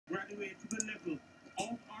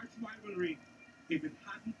if it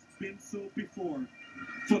hadn't been so before.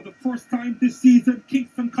 For the first time this season,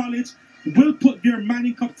 Kingston College will put their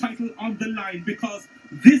MngCup title on the line because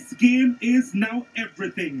this game is now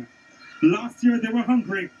everything. Last year they were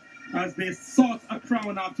hungry as they sought a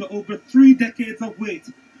crown after over 3 decades of wait.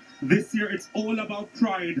 This year it's all about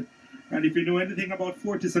pride. And if you know anything about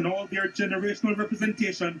Fortis and all their generational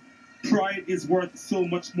representation, pride is worth so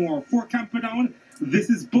much more. For Camperdown, this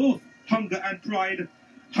is both hunger and pride.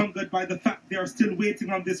 Hungered by the fact they are still waiting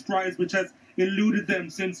on this prize, which has eluded them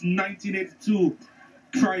since 1982.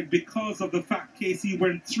 Pride because of the fact KC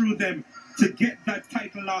went through them to get that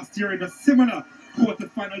title last year in a similar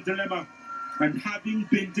quarter-final dilemma. And having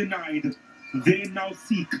been denied, they now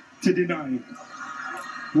seek to deny.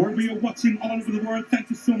 Wherever you're watching all over the world, thank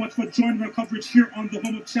you so much for joining our coverage here on the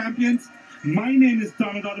Home of Champions. My name is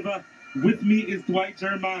Donald Oliver. With me is Dwight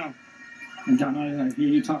Jeremiah. And Donald, I hear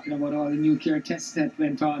you talking about all the nuclear tests that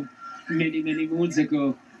went on many, many moons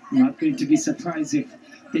ago. I'm not going to be surprised if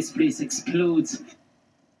this place explodes.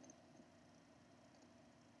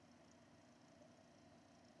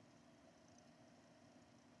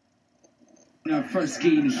 Our first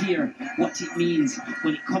game here, what it means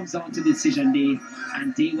when it comes down to decision day,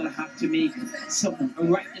 and they will have to make some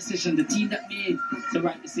right decision. The team that made the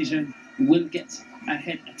right decision will get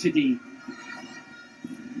ahead today.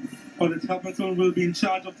 Audit Hamilton will be in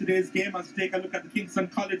charge of today's game as we take a look at the Kingston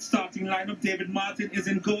College starting lineup. David Martin is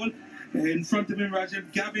in goal. In front of him,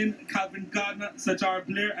 Rajiv Gavin, Calvin Gardner, Sajar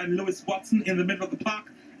Blair, and Lewis Watson in the middle of the pack.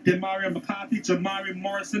 Demaria McCarthy, Jamari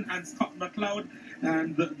Morrison, and Scott McLeod.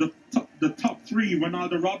 And the top three,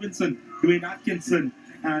 Ronaldo Robinson, Dwayne Atkinson,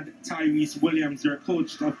 and Tyrese Williams. They're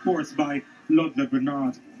coached, of course, by Ludlow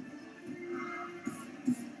Bernard.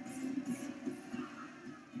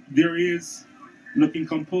 There he is, looking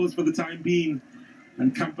composed for the time being,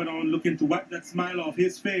 and Camperdown looking to wipe that smile off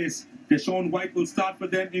his face. Deshaun White will start for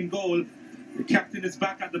them in goal. The captain is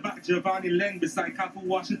back at the back, Giovanni Leng beside Kafu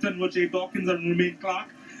Washington, Roger Dawkins and Romain Clark.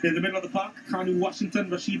 In the middle of the park, Kanu Washington,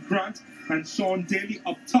 Rashid Grant, and Sean Daly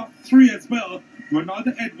up top. 3 as well,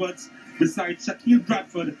 Ronaldo Edwards beside Shaquille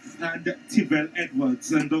Bradford and Tivell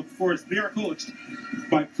Edwards. And of course, they are coached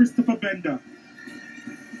by Christopher Bender,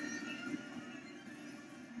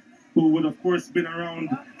 who would of course been around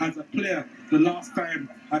as a player the last time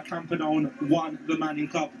Camperdown won the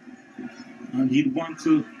MngCup. And he'd want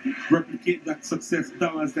to replicate that success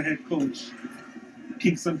now as the head coach.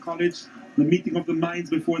 Kingston College, the meeting of the minds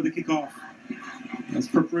before the kickoff. As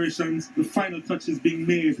preparations, the final touch is being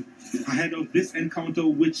made ahead of this encounter,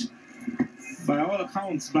 which, by all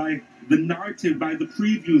accounts, by the narrative, by the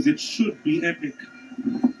previews, it should be epic.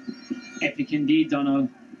 Epic indeed, Donald.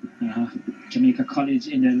 Jamaica College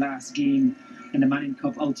in their last game in the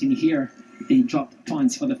MngCup outing here, they dropped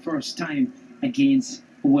points for the first time against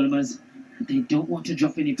Wilmers. They don't want to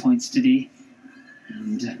drop any points today,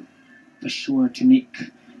 and for sure to make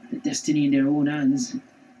the destiny in their own hands.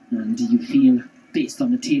 And you feel, based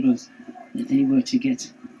on the tables, that they were to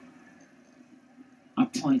get a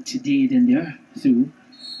point today, then they're through.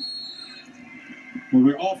 Well,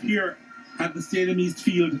 we're off here at the Stadium East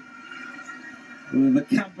Field. The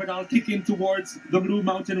Camperdown kicking towards the Blue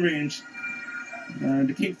Mountain Range. And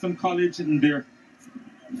the Kingston College in their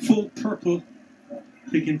full purple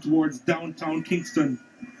kicking towards downtown Kingston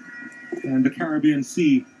and the Caribbean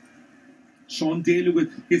Sea. Sean Daly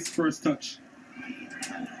with his first touch.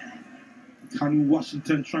 Kanu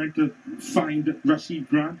Washington trying to find Rashid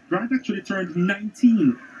Grant. Grant actually turned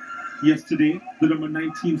 19 yesterday, the number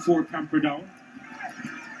 19 for Camperdown.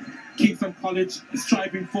 Kingston College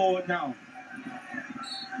striving forward now.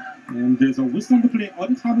 And there's a whistle on the play.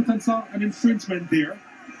 Audit Hamilton saw an infringement there.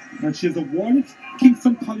 And she has awarded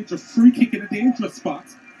Kingston College a free kick in a dangerous spot.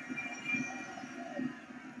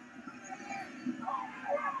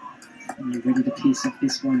 And you're ready to pace up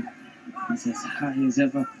this one. It's as high as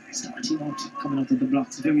ever. Starting out, coming out of the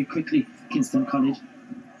blocks very quickly, Kingston College.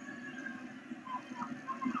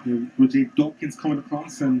 Roger Dawkins coming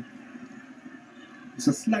across, and it's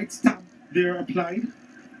a slight stab there applied.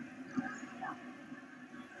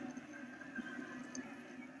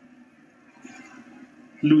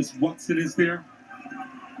 Lewis Watson is there.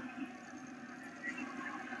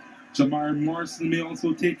 Jamari Morrison may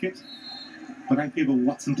also take it, but I favor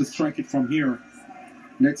Watson to strike it from here.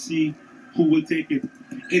 Let's see who will take it.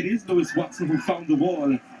 It is Lewis Watson who found the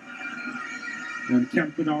ball. And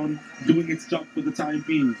Camperdown doing its job for the time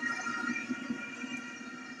being.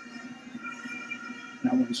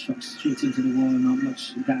 That one struck straight into the wall, not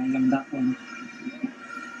much guile on that one.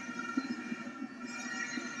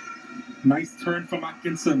 Nice turn from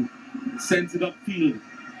Atkinson. Sends it upfield.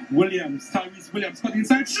 Williams, Tyrese Williams, cut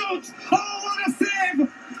inside, shoot! Oh, what a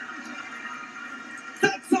save!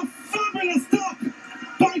 That's a fabulous stop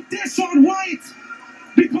by Deshaun White,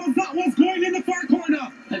 because that was going in the far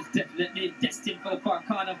corner. That's definitely destined for the far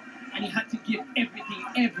corner, and he had to give everything,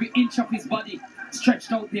 every inch of his body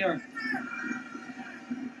stretched out there.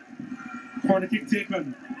 Corner kick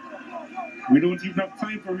taken. We don't even have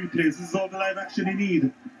time for replays. This is all the live action you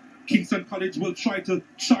need. Kingston College will try to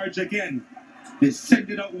charge again. They send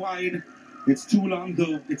it out wide. It's too long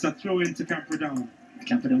though. It's a throw in to Camperdown.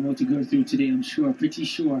 Camperdown want to go through today, I'm sure, pretty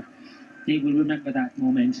sure. They will remember that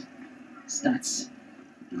moment. That's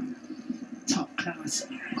top class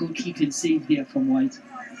goalkeeping save there from White.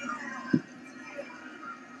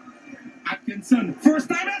 Atkinson, first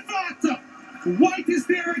time effort! White is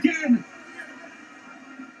there again.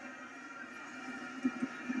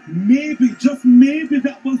 Maybe, just maybe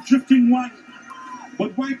that was drifting White.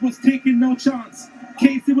 But White was taking no chance.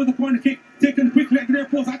 Casey with a corner kick, taking quick leg there,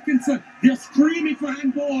 post Atkinson. They're screaming for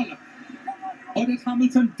handball. Odette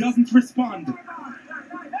Hamilton doesn't respond.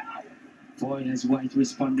 Boy, has White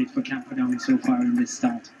responded for Camperdown so far in this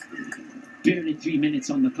start. Barely 3 minutes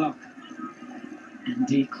on the clock. And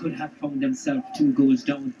they could have found themselves 2 goals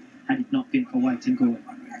down had it not been for White and goal.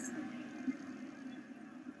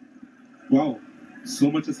 Wow, so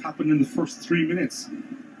much has happened in the first 3 minutes.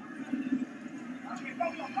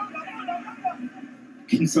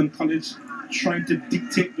 Kingston College trying to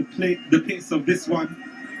dictate the pace of this one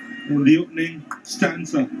in the opening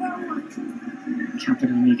stanza.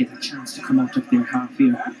 Camperdown may get a chance to come out of their half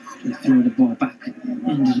here to throw the ball back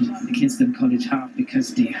into the Kingston College half,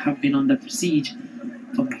 because they have been under siege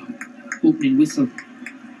from the opening whistle.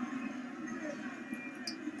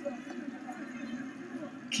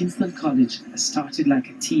 Kingston College has started like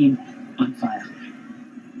a team on fire.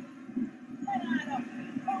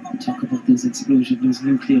 Talk about those explosions, those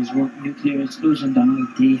nuclear explosion, Donald.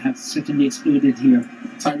 They have certainly exploded here.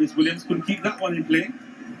 Tyrese Williams couldn't keep that one in play.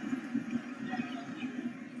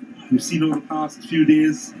 We've seen over the past few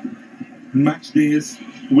days, match days,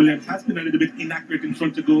 Williams has been a little bit inaccurate in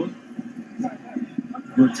front of goal.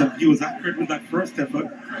 But he was accurate with that first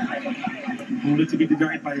effort. Only to be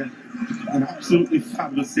denied by an absolutely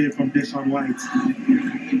fabulous save from Deshaun White.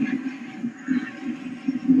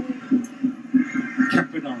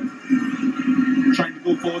 Camperdown trying to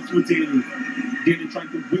go forward through Daly. Daly trying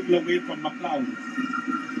to wiggle away from McLeod.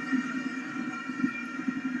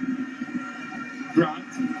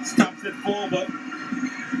 Grant stabs it forward.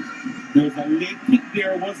 There was a late kick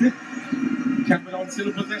there, was it? Camperdown still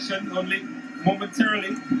in possession, only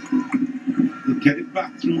momentarily. They get it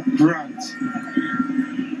back through Grant.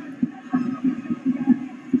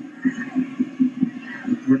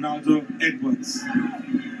 Ronaldo Edwards.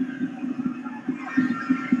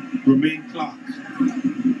 Romain Clark.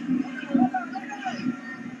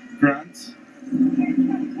 Grant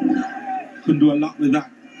couldn't do a lot with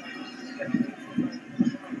that.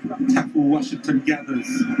 Tafu Washington gathers.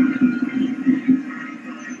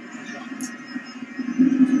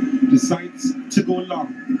 Decides to go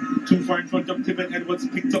long. Too far in front of Tim and Edwards,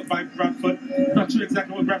 picked up by Bradford. Not sure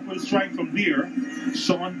exactly what Bradford is trying from there.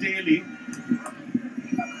 Sean Daly.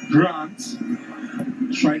 Grant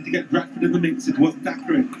trying to get Bradford in the mix. It wasn't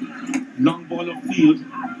accurate. Long ball of field.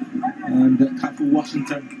 And Tafu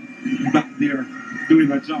Washington back there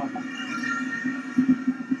doing a job.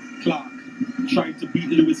 Clark trying to beat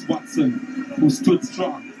Lewis Watson, who stood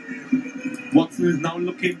strong. Watson is now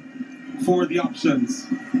looking for the options.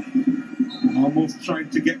 Almost trying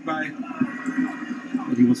to get by,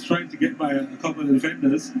 but he was trying to get by a couple of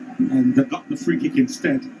defenders and they got the free kick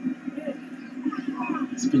instead.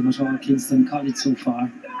 It's pretty much all Kingston College so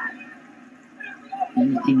far.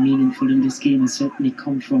 Anything meaningful in this game has certainly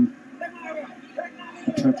come from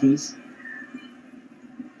the Purples.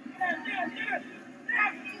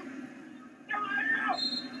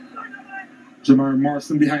 Jamar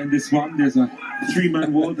Morrison behind this one. There's a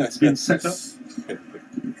 3-man wall that's been set up.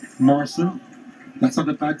 Morrison, that's not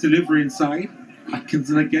a bad delivery inside.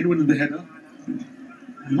 Atkinson again winning the header.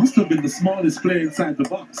 Must have been the smallest player inside the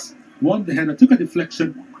box. Won the header, took a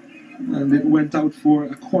deflection, and it went out for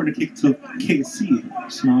a corner kick to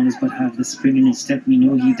KC. Smallest but have the spring in his step. We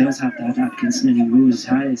know he does have that, Atkinson, and he rose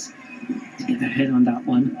highest to get ahead on that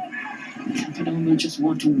one. Camperdown will just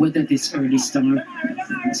want to weather this early storm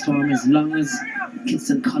as long as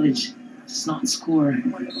Kingston College does not score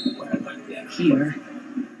here.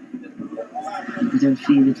 We don't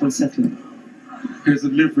feel it will settle. Here's a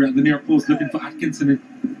delivery at the near post looking for Atkinson. It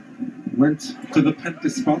went to the penalty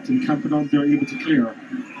spot and Camperdown they were able to clear.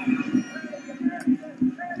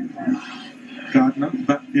 Gardner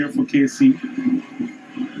back there for KC.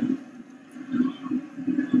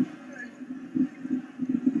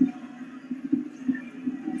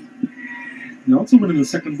 also winning the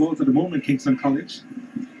second ball at the moment, Kingston College.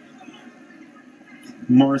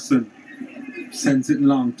 Morrison sends it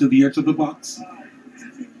long to the edge of the box.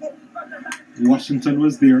 Washington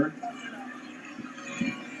was there.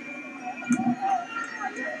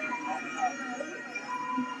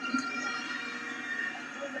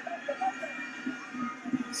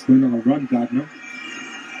 It's going on a run, Gardner.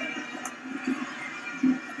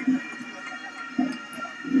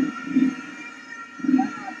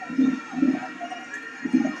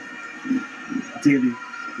 Daly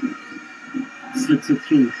slips it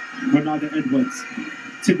through. Bernardo Edwards.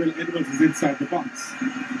 Tibble Edwards is inside the box.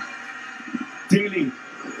 Daly.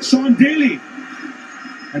 Sean Daly.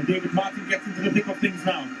 And David Martin gets into the thick of things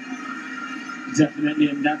now. Definitely,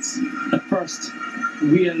 and that's the first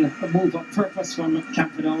real move of purpose from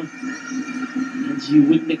Camperdown. And you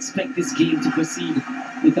wouldn't expect this game to proceed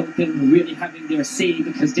without them really having their say,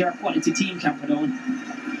 because they're a quality team, Camperdown.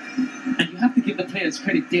 And you have to give the players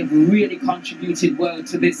credit. They've really contributed well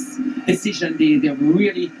to this decision. They've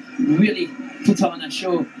really put on a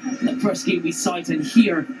show. The first game we saw it, and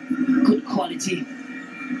here, good quality,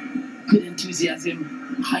 good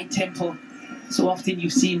enthusiasm, high tempo. So often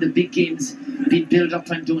you've seen the big games being built up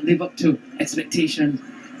and don't live up to expectation.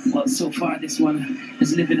 Well, so far this one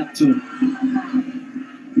is living up to it.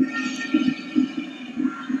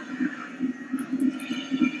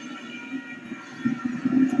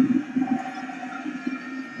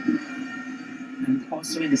 And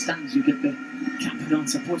also in the stands you get the Camperdown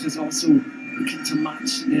supporters also looking to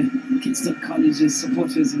match the Kingston College's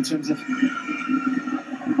supporters in terms of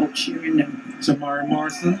cheering them. Jamari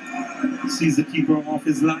Morrison sees the keeper off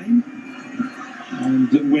his line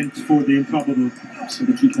and went for the improbable. So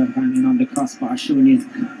the keeper banging on the crossbar, showing his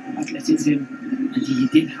athleticism, and he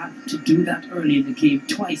did have to do that early in the game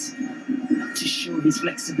twice to show his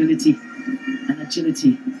flexibility and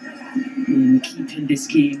agility in keeping this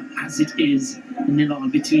game as it is,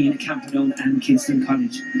 0-0 between Camperdown and Kingston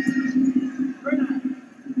College.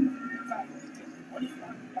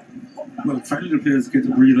 Well, finally the players get a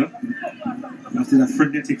breather after that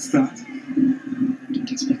frenetic start.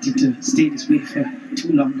 Don't expect it to stay this way for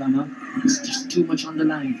too long, Donna. It's just too much on the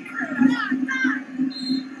line.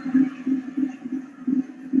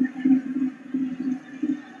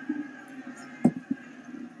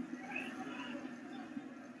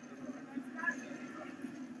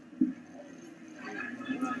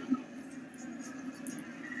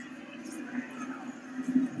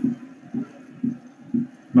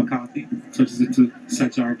 McCarthy touches it to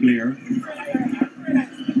Sajar Blair.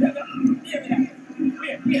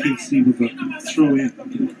 Casey with a throw in.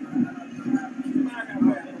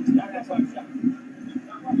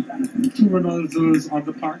 Two Ronaldos on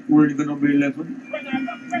the park wearing the number 11.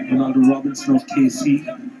 Ronaldo Robinson of KC.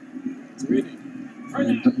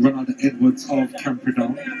 And Ronaldo Edwards of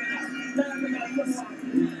Camperdown.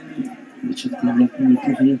 Which of the 11 will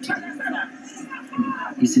prevail today?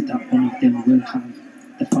 Is it that one of them will have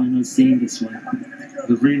the final say in this one?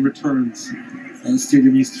 The rain returns on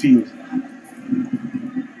Stadium East Field.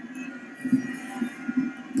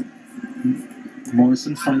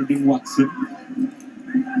 Morrison finding Watson.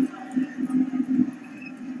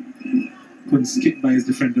 Couldn't skip by his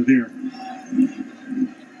defender there.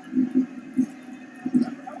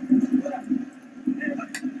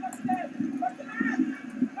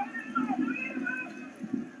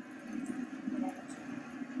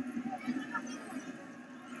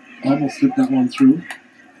 Almost slipped that one through.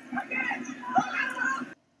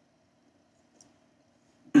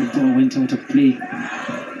 The ball went out of play.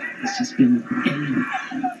 It's just been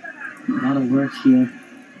a lot of work here.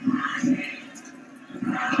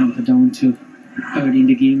 Camperdown to early in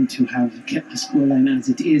the game to have kept the scoreline as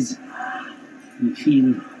it is. You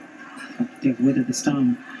feel they've weathered the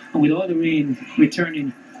storm. And with all the rain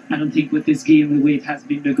returning, I don't think with this game, the way it has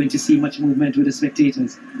been, they're going to see much movement with the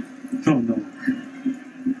spectators. Oh no.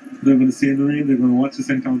 They're going to stay in the rain, they're going to watch this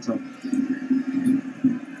encounter.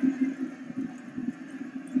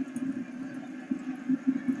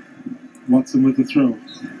 Watson with the throw.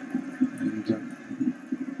 And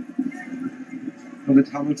Elliot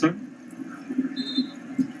Hamilton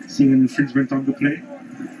seeing an infringement on the play.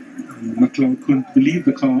 And McLeod couldn't believe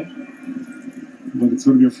the call, but it's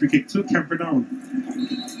going to be a free kick to Camperdown.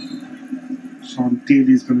 Sean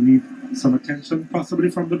Daly is going to need some attention, possibly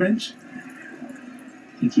from the bench.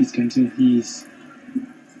 I think he's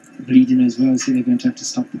bleeding as well, so they're going to have to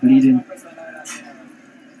stop the bleeding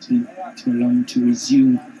to allow him to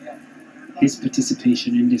resume his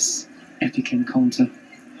participation in this epic encounter.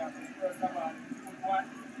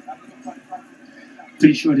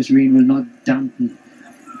 Pretty sure this rain will not dampen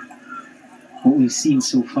what we've seen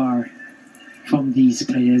so far from these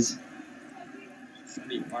players.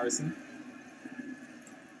 Morrison.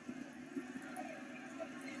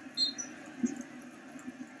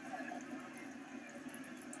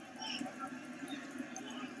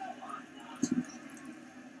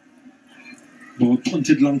 Ball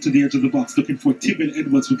punted long to the edge of the box, looking for Tibble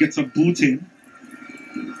Edwards, who gets a boot in.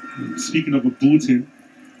 Speaking of a boot in,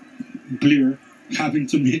 Blair having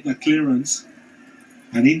to make that clearance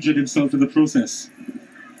and injured himself in the process.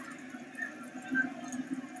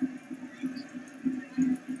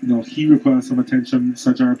 Now he requires some attention,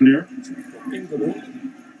 Sajar Blair.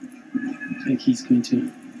 I think he's going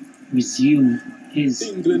to resume his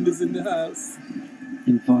England is in the house.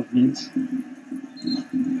 involvement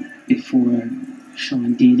before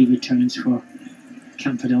Sean Daly returns for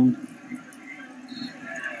Camperdown.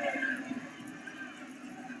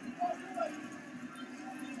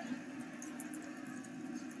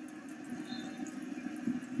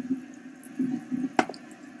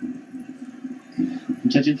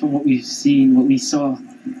 Judging from what we've seen, what we saw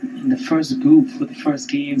in the first group for the first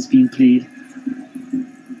games being played,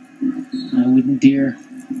 I wouldn't dare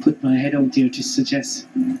put my head out there to suggest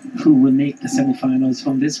who will make the semi-finals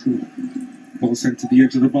from this group. Ball sent to the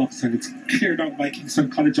edge of the box, and it's cleared out by Kingston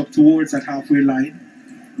College up towards that halfway line.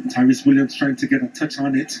 Tyrese Williams trying to get a touch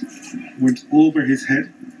on it, went over his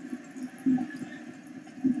head.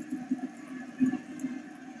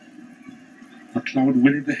 McLeod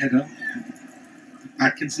winning the header.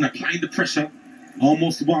 Atkinson applying the pressure,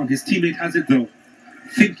 almost won. His teammate has it though.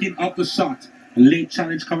 Thinking of the shot. A late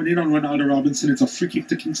challenge coming in on Ronaldo Robinson. It's a free kick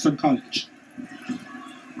to Kingston College.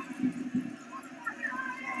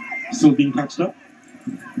 Still being patched up.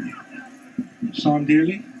 Sean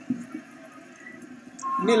Daly.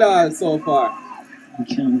 Nil so far. We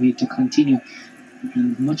can't wait to continue.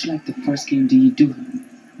 And much like the first game, you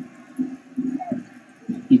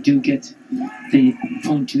do get the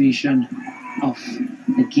punctuation of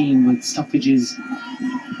the game with stoppages.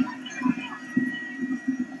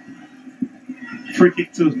 Free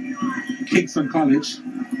kick to Kingston College.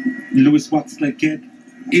 Lewis Watts again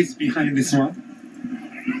is behind this one.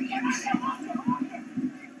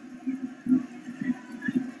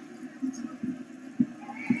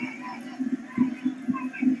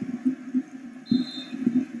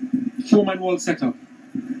 Four-man wall setup.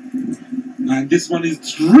 And this one is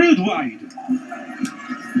drilled wide.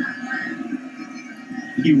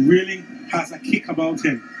 He really has a kick about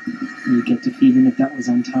him. You get the feeling if that was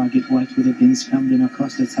on target, White would have been scrambling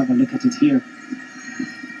across. Let's have a look at it here.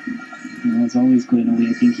 You know, it's always going away.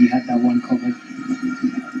 I think he had that one covered.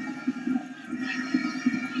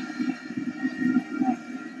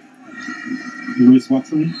 Lewis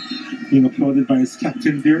Watson being applauded by his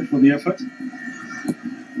captain there for the effort.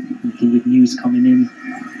 I think with news coming in,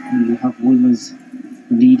 you have Wolmer's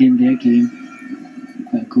leading their game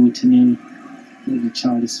by a goal to nil with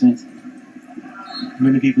Charlie Smith.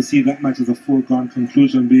 Many people see that match as a foregone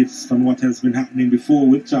conclusion based on what has been happening before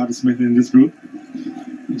with Charlie Smith in this group.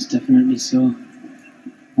 It's definitely so.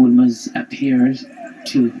 Wolmer's appeared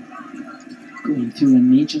to going through and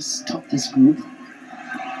may just top this group.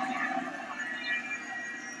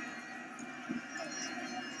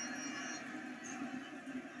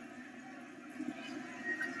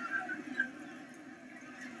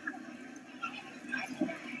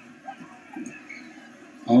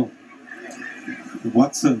 Oh,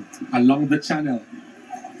 Watson along the channel.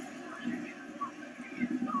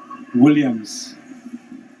 Williams.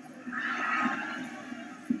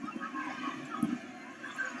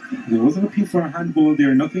 There was an appeal for a handball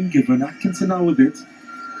there, nothing given. Atkinson now with it.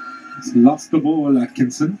 He's lost the ball,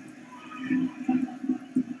 Atkinson.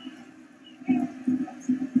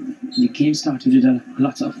 The game started with a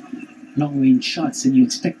lot of long-range shots, and you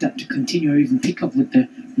expect that to continue or even pick up with the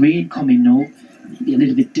rain coming now. It'll be a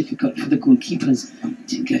little bit difficult for the goalkeepers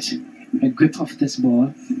to get a grip of this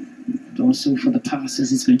ball. But also for the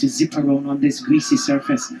passers, it's going to zip around on this greasy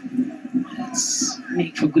surface. Let's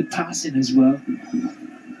make for good passing as well.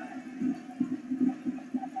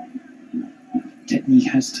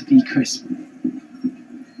 Technique has to be crisp.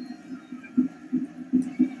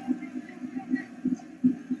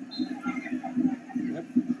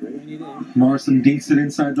 Morrison dinks it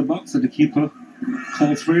inside the box, and the keeper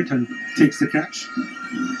calls for it and takes the catch.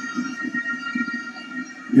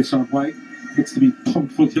 Bishop White gets to be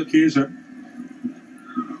pumped for the occasion.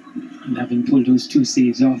 And having pulled those two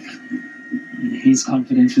saves off, his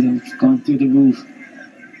confidence would have gone through the roof.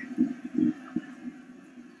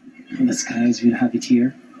 And the Skies will have it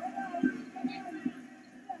here.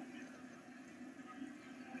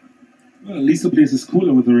 Well, at least the place is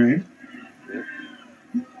cooler with the rain.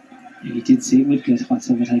 He did say it would get hot,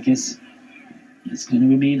 but I guess It's going to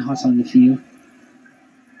remain hot on the field.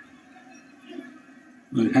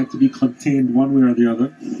 Well, it had to be contained one way or the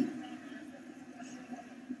other.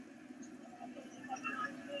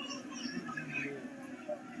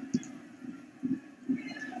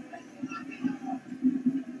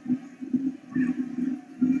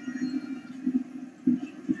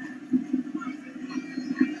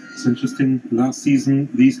 It's interesting, last season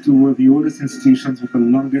these two were the oldest institutions with the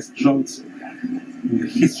longest droughts in the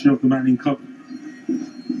history of the Manning Cup.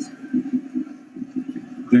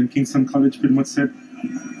 Then Kingston College pretty much said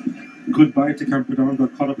goodbye to Camperdown,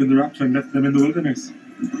 got caught up in the rapture and left them in the wilderness.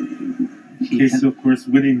 Casey, of course,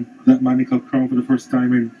 winning that Manning Cup crown for the first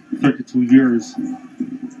time in 32 years.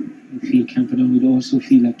 I feel Camperdown would also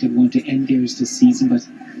feel like they'd want to end theirs this season, but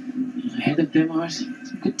ahead of them are some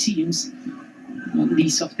good teams, not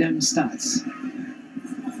least of them stats.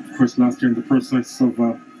 Of course, last year in the process of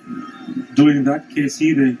doing that,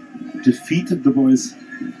 KC, they defeated the boys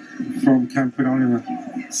from Camperdown in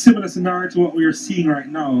a similar scenario to what we are seeing right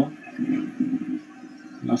now.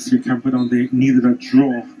 Last year, Camperdown, they needed a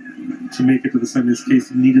draw to make it to the semis.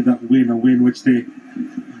 KC needed that win, a win which they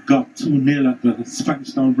got 2-0 at the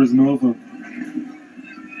Spanish Town Brisnova.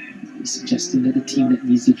 You're suggesting that the team that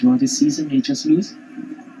needs to draw this season may just lose?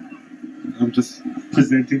 I'm just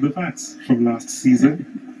presenting the facts from last season.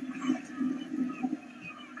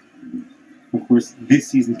 Of course, this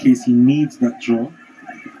season, KC needs that draw.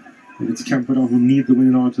 And it's Camperdown who need the win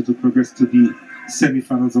in order to progress to the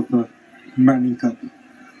semi-finals of the Manning Cup.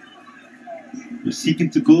 They're seeking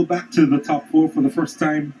to go back to the top four for the first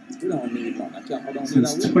time since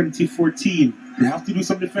 2014. They have to do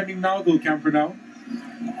some defending now, though, Camperdown.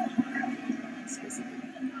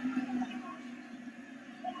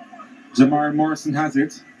 Jamar Morrison has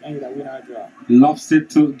it. Lofts it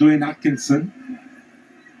to Dwayne Atkinson.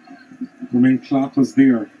 Romain Clark was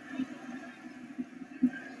there.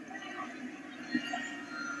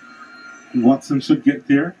 Watson should get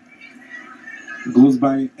there. Goes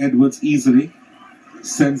by Edwards easily.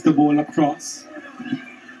 Sends the ball across.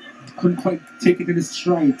 Couldn't quite take it in his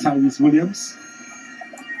stride, Tyrese Williams.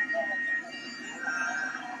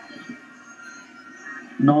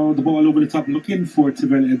 Now the ball over the top looking for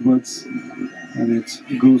Tyrell Edwards. And it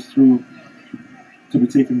goes through to be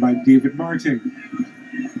taken by David Martin.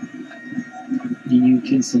 The new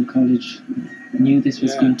Kingston College knew this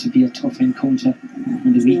was going to be a tough encounter.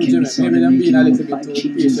 On the weekend we saw them making all 5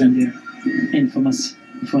 changes and their infamous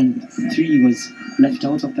front 3 was left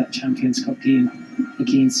out of that Champions Cup game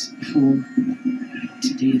against Fulham.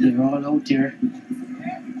 Today they're all out there.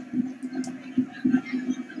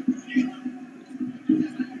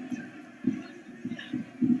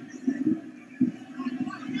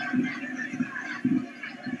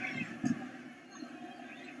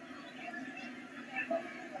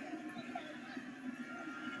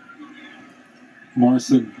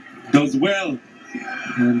 Morrison does well,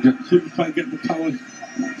 and couldn't quite get the power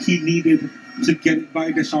he needed to get it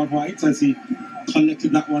by Deshaun White as he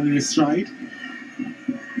collected that one in his stride.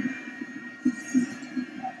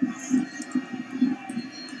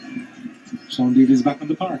 Sean Davies back on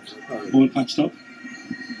the park, all patched up.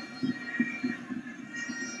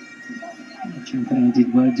 Camperdown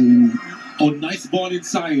did well doing. Oh, nice ball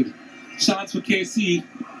inside. Chance for KC.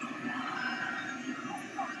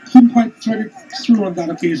 Couldn't quite thread it through on that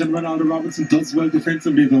occasion. Ronaldo Robinson does well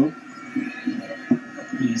defensively, though.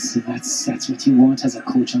 Yes, so that's what you want as a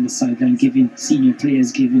coach on the sideline, giving senior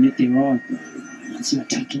players giving it their all. It's your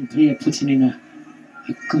attacking player putting in a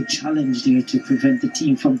good challenge there to prevent the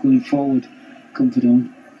team from going forward.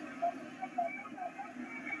 Camperdown.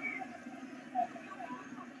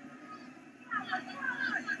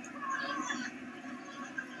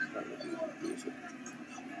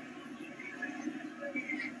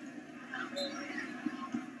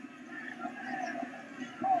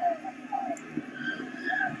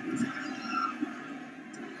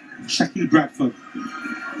 Shaquille Bradford.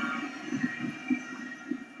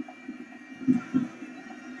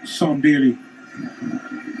 Sean Daly.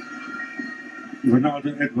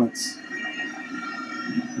 Ronaldo Edwards.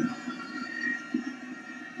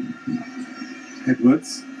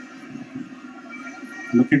 Edwards.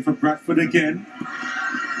 Looking for Bradford again.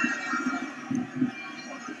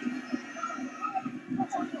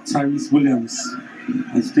 Tyrese Williams.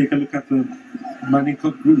 Let's take a look at the Manning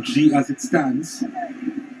Cup Group G as it stands.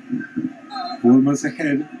 Wolmer's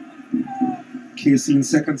ahead. KC in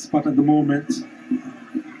second spot at the moment.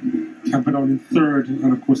 Camperdown in third,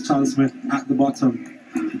 and of course Charles Smith at the bottom.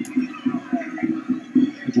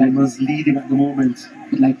 Wolmer's leading at the moment.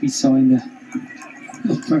 Like we saw in the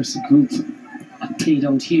first group played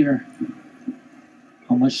out here.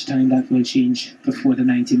 How much time that will change before the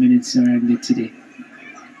 90 minutes are ended today.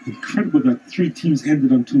 Incredible that 3 teams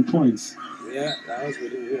ended on 2 points. Yeah, that was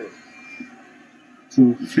really weird.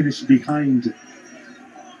 To finish behind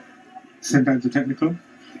sent down to technical.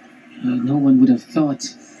 No one would have thought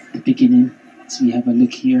at the beginning. So we have a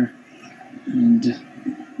look here, and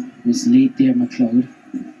it was late there, McLeod.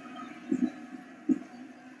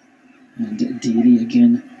 And Daly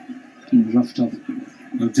again being roughed up.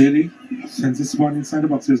 Now Daly sends this one inside the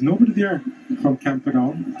box. There's nobody there from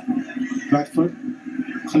Camperdown. Bradford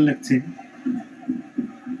collecting.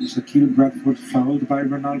 Shaquille Bradford fouled by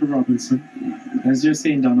Ronaldo Robinson. As you're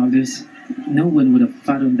saying, Donald, no one would have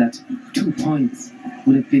fathomed that 2 points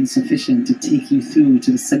would have been sufficient to take you through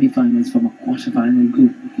to the semi-finals from a quarter-final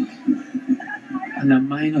group. And a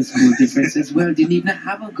minus goal difference as well. Didn't even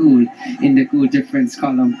have a goal in the goal difference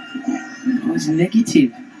column. It was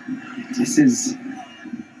negative. It's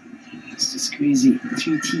just crazy.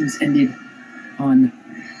 3 teams ended on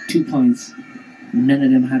 2 points. None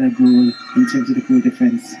of them had a goal in terms of the goal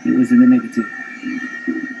difference. It was in the negative.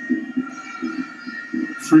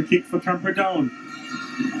 Free kick for Camperdown.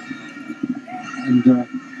 And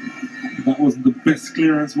that wasn't the best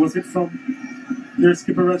clearance, was it, from their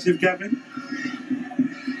skipper, Rajiv Gavin?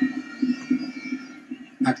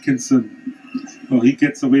 Atkinson. Well, he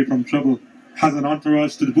gets away from trouble. Has an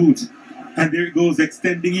entourage to the boot. And there it goes,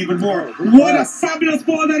 extending even more. What a fabulous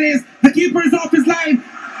ball that is! The keeper is off his line.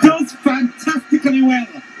 Does fantastically well.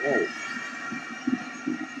 Whoa.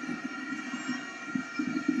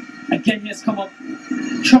 Again, he has come up.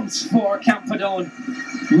 Trumps for Camperdown.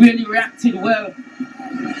 Really reacted well.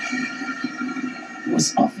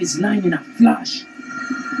 Was off his line in a flash.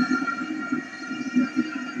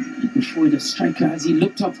 Before the striker, as he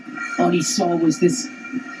looked up, all he saw was this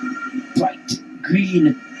bright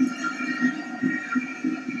green.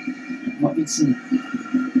 Robinson,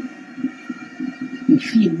 you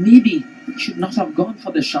feel maybe should not have gone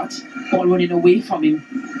for the shot, all running away from him.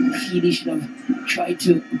 I feel he should have tried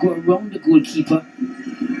to go around the goalkeeper.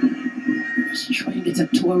 Just try and get a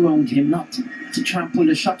toe around him, not to try and pull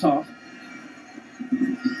the shot off.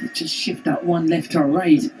 Just shift that one left or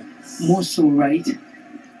right, more so right.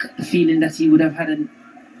 Got the feeling that he would have had an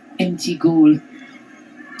empty goal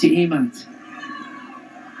to aim at.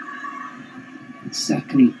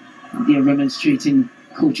 Exactly. They're remonstrating.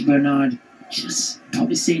 Coach Bernard just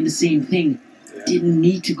probably saying the same thing. Yeah. Didn't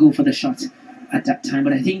need to go for the shot at that time,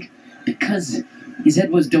 but I think because his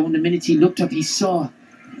head was down, the minute he looked up, he saw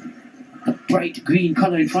a bright green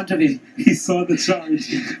colour in front of him. He saw the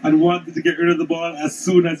charge and wanted to get rid of the ball as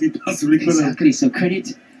soon as he possibly could. Exactly, so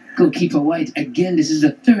credit goalkeeper White. Again, this is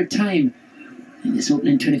the 3rd time in this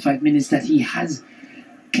opening 25 minutes that he has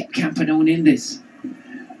kept Camperdown in this.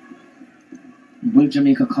 Will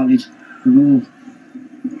Jamaica College rule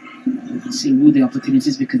the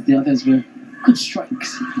opportunities because the others were good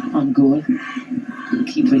strikes on goal.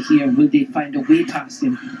 Keeper here, will they find a way past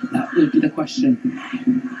him? That will be the question.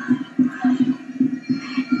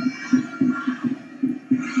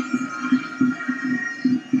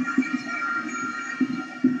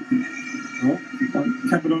 Well,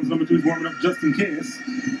 Camperdown's number 2 is warming up just in case.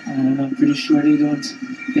 And I'm pretty sure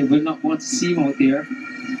they will not want to see him out there.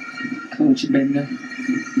 Coach Bender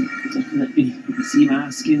definitely see him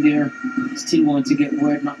asking there. Still want to get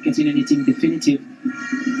word, not getting anything definitive.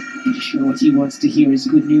 Pretty sure what he wants to hear is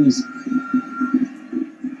good news.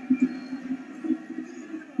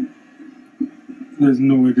 There's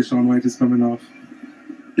no way Deshaun White is coming off.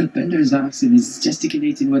 Look, Bender is asking, is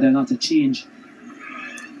gesticulating whether or not a change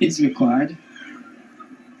is required.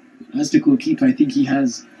 As the goalkeeper, I think he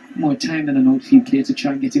has more time than an outfield player to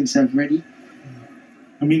try and get himself ready.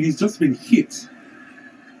 I mean, he's just been hit.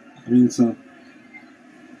 I mean,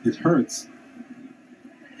 it hurts.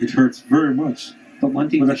 It hurts very much. But one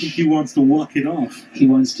thing, but I think he wants to walk it off. He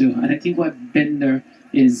wants to, and I think what Bender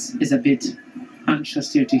is a bit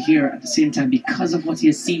anxious here to hear at the same time, because of what he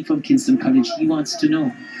has seen from Kingston College, he wants to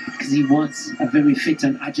know, because he wants a very fit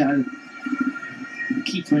and agile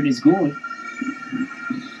keeper in his goal.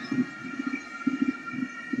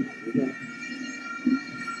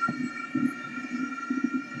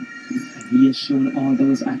 And he has shown all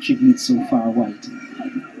those attributes so far, White.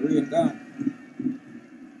 Really done.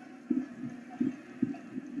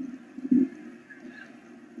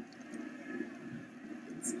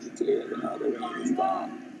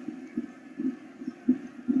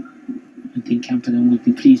 I think Camperdown would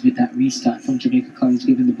be pleased with that restart from Jamaica College,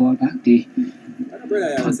 giving the ball back. They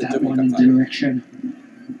put that one in the direction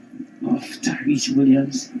of Tyrese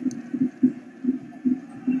Williams.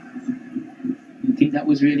 I think that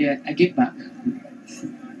was really a give back.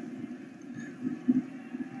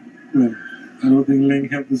 don't think Leng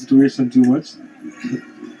helped the situation too much.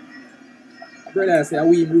 Brother, I say a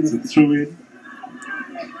wee move. It's a throw in.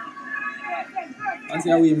 I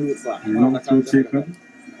say a wee move for. Long throw taken.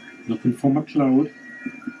 Looking for McLeod.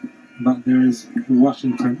 Back there is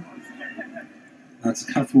Washington. That's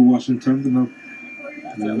Cafu Washington.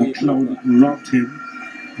 McLeod robbed him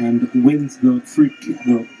and wins the free kick,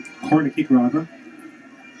 the corner kick rather,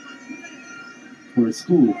 for his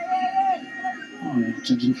school. Oh,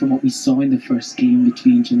 judging from what we saw in the first game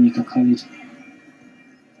between Jamaica College.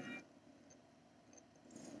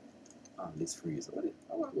 This freeze. What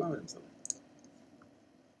with himself?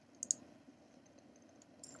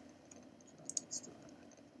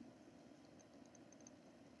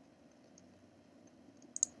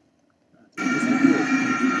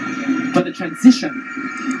 For the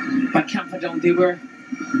transition by Camperdown, they were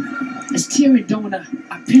steering down a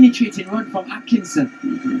penetrating run from Atkinson.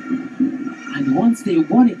 And once they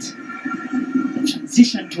won it, the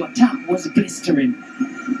transition to attack was blistering.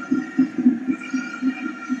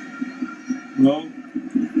 Well,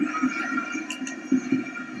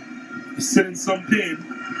 he's still in some pain,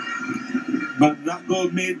 but that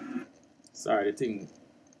goal made. Sorry, the thing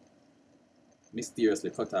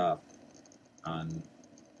mysteriously cut off and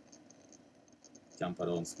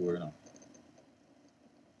Camperdown score now.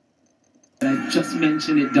 I just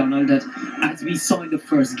mentioned it, Donald, that as we saw in the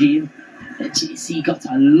first game, JC got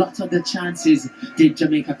a lot of the chances, did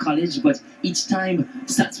Jamaica College, but each time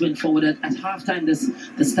stats went forward. At halftime,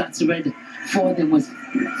 the stats read for them was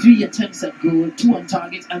 3 attempts at goal, 2 on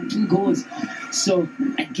target, and 2 goals. So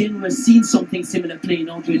again, we're seeing something similar playing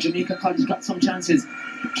out where Jamaica College got some chances.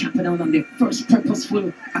 Camperdown on their first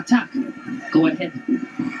purposeful attack. Go ahead.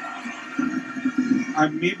 I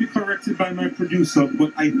may be corrected by my producer,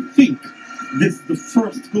 but I think this is the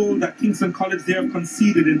first goal that Kingston College they have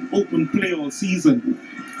conceded in open play all season.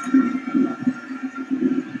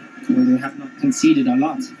 Well, they have not conceded a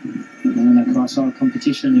lot. And across all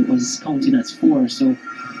competition, it was counting as 4, so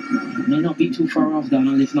it may not be too far off,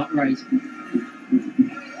 Donald, if not right.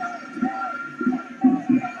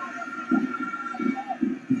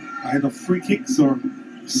 Either free kicks or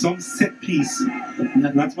some set piece.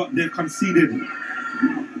 That's what they've conceded.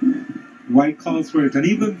 White calls for it. And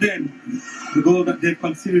even then, the goal that they've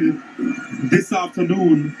conceded this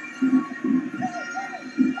afternoon,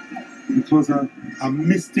 it was a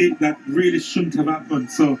mistake that really shouldn't have happened.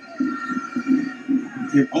 So,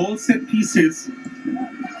 in all set pieces,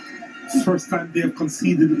 first time they have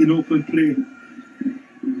conceded in open play.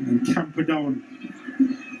 And Camperdown,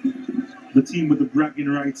 the team with the bragging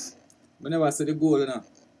rights. Whenever I see the goal,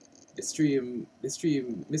 the stream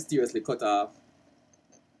mysteriously cut off.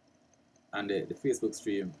 And the Facebook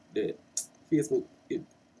stream, it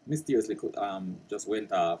mysteriously just went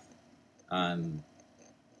off, and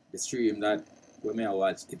the stream that when I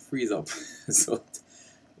watch it freeze up. So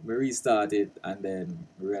we restarted and then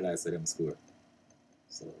realized that them score.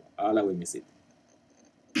 So all that we miss it.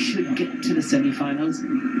 Should get to the semi-finals.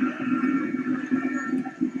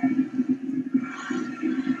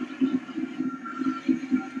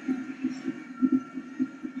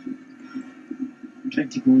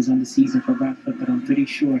 Goals on the season for Bradford, but I'm pretty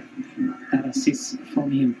sure that assist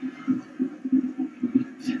from him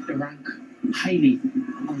rank highly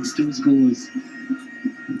amongst those goals.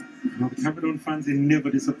 Well, the Camperdown fans, they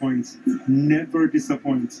never disappoint. Never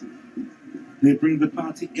disappoint. They bring the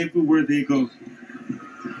party everywhere they go.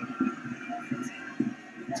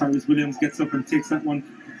 Tyrese Williams gets up and takes that one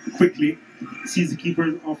quickly, sees the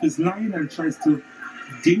keeper off his line and tries to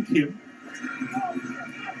dink him.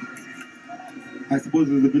 I suppose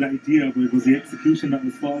it was a good idea, but it was the execution that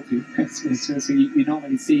was faulty. So you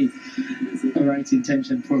normally see a right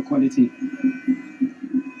intention, poor quality.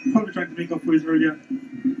 Probably trying to make up for his earlier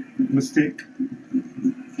mistake.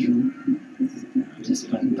 True. Just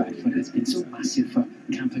Bradford has been so massive for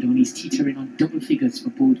Camperdown. He's teetering on double figures for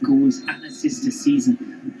both goals and assists this season.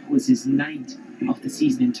 It was his 9th of the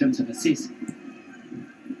season in terms of assists.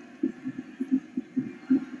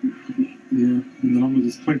 Yeah, and along with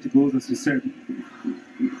his 20 goals, as you said.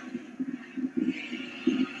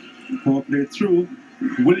 Ball played through.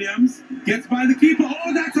 Williams gets by the keeper.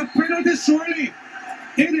 Oh, that's a penalty, surely.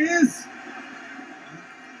 It is.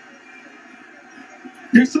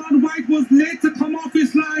 Deshaun White was late to come off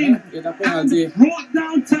his line and brought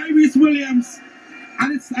down Tyrese Williams.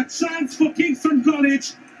 And it's a chance for Kingston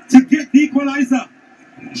College to get the equaliser.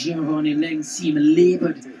 Giovanni Leng seemed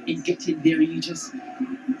laboured in getting there. He just...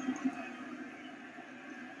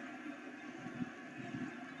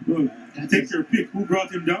 Well, take your pick. Who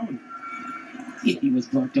brought him down? If he was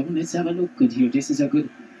brought down, let's have a look good here. This is a good...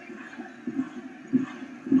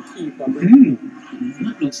 Keeper.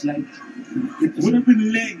 That looks like It would have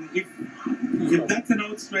been Leng. If that's an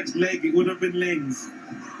outstretched leg, it would have been Leng's.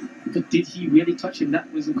 But did he really touch him? That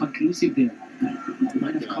was inconclusive there.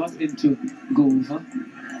 Might have caused him to go over.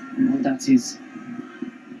 Well, that is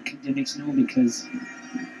academics know, because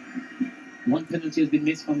one penalty has been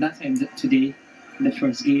missed from that end today in the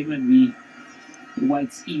first game, and the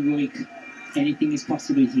Whites heroic. Anything is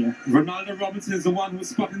possible here. Ronaldo Robinson is the one who's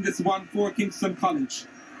spotting this one for Kingston College.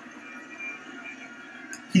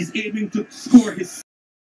 He's aiming to score his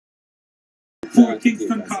for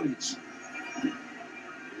Kingston College.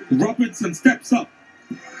 Robinson steps up,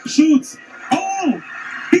 shoots. Oh,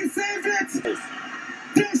 he saved it!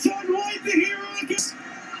 This one, White, the hero again.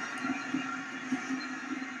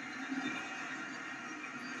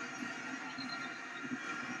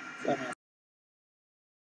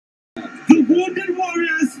 The Wounded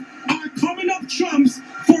Warriors are coming up trumps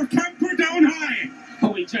for Camper Down High.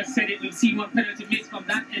 Oh, we just said it. We've seen one penalty miss from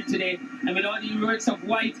that end today. And with all the heroics of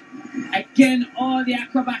White, again, all the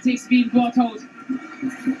acrobatics being brought out.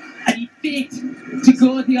 And he faked to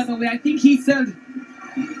go the other way. I think he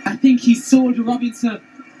sold Robinson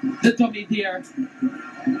the dummy there.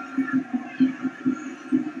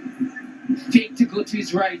 Fake to go to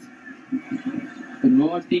his right. But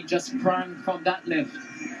Lord thing just sprang from that left.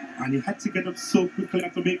 And he had to get up so quickly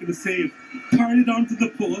after making the save. Carried it onto the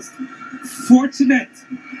post. Fortunate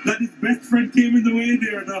that his best friend came in the way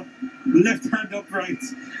there, the left hand upright.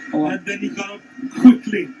 Oh, and then he got up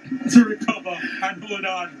quickly to recover and hold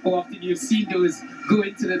on. How often you've seen those go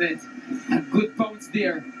into the net. A good bounce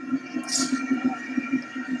there.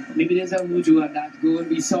 Maybe there's a voodoo on that goal.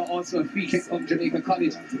 We saw also a free kick from Jamaica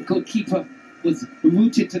College. The goalkeeper was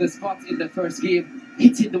rooted to the spot in the first game,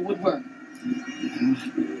 hitting the woodwork.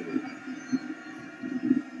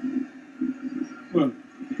 Well,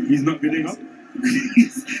 he's not getting up.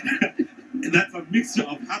 That's a mixture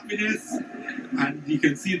of happiness, and you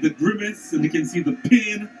can see the grimace, and you can see the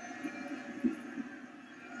pain.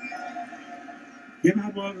 You ever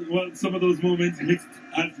have some of those moments mixed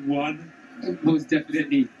as one? Most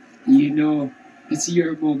definitely. You know, it's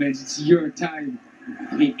your moment, it's your time.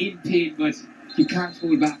 I mean, in pain, but you can't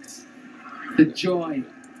hold back the joy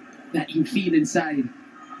that you feel inside.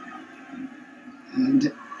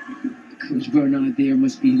 And Coach Bernard there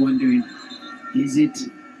must be wondering, is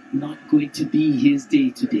it not going to be his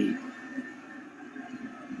day today?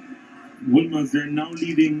 Wilmers, they're now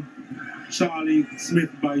leading Charlie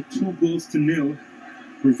Smith by 2-0.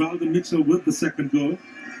 Rivaldo Mitchell with the second goal.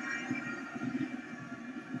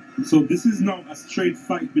 So this is now a straight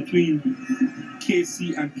fight between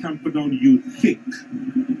KC and Camperdown, you think.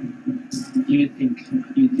 You think.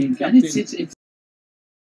 And it's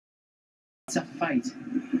a fight,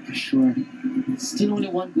 for sure. Still only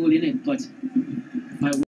one goal in it, but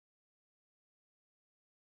my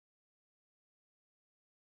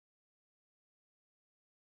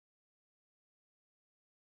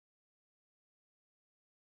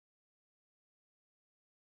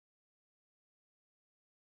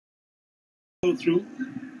go through.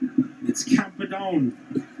 It's Camperdown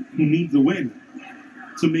who needs a win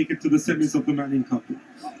to make it to the semis of the MngCup.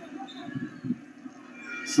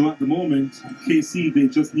 So at the moment, KC, they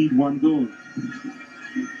just need one goal.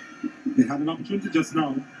 They had an opportunity just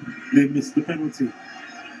now. They missed the penalty.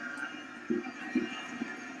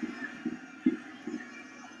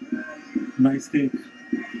 Nice take.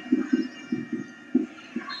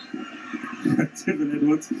 Tim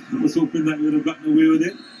Edwards was hoping that he would have gotten away with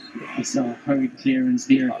it. I saw a hurried clearance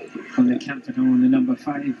there from the Camperdown, the number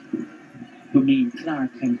 5, Romain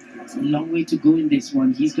Clark, and it's a long way to go in this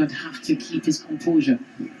one. He's going to have to keep his composure.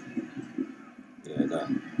 Yeah,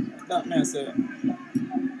 that may say.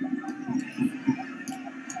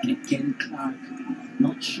 Again, Clark,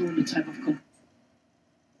 not sure the type of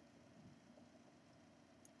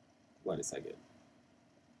What is again?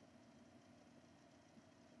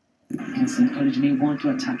 Kingston College may want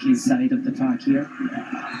to attack his side of the park here.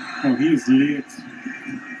 Oh, he is late.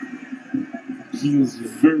 He was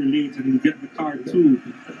very late, and he'll get the card too,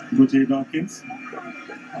 Roger Dawkins.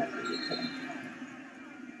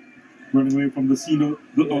 Running away from the scene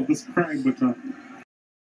of this crime, but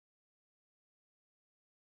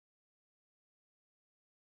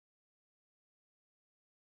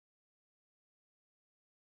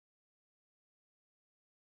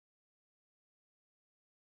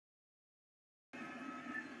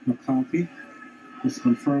McCarthy has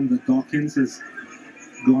confirmed that Dawkins has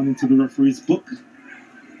gone into the referee's book.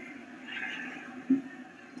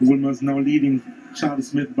 Wilmers now leading Charlie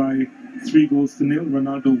Smith by 3-0.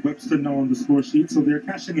 Ronaldo Webster now on the score sheet, so they're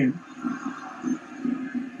cashing in.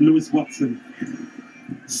 Lewis Watson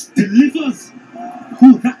delivers.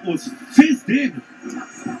 Who that was fizzed in.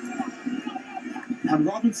 And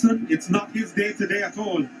Robinson, it's not his day today at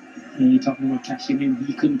all. You're talking about cashing in.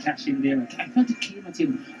 He couldn't cash in there. I felt it came at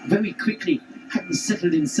him very quickly. Hadn't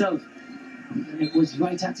settled himself. And it was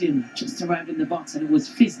right at him. Just arrived in the box and it was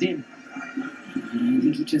fizzed in. And I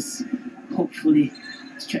think he just hopefully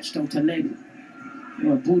stretched out a leg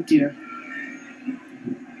or a boot there.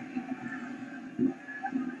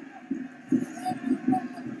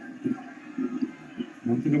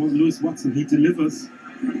 One thing about Lewis Watson, he delivers.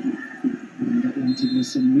 And that wanted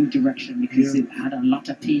was some redirection because it had a lot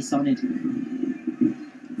of pace on it.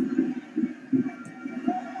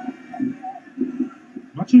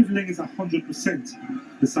 Not sure if Leng is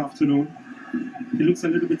 100% this afternoon. He looks a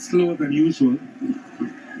little bit slower than usual.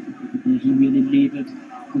 And he really laboured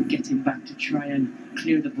with getting back to try and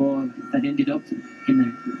clear the ball that ended up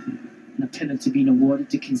in a penalty being awarded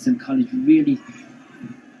to Kingston College. Really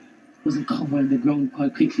wasn't covering the ground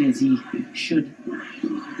quite quickly as he should.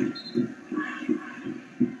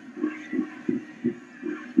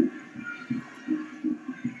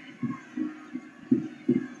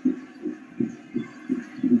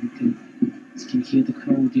 You can hear the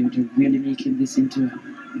crowd there. They're really making this into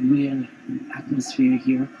a real atmosphere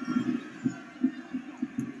here.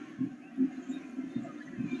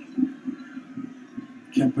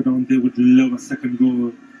 Camperdown, they would love a second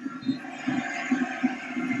goal.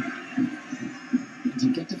 And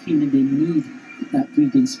you get the feeling they need that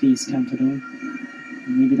breathing space, Camperdown.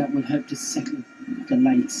 And maybe that will help to settle the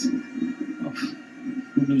likes of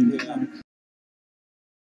Romain Clark.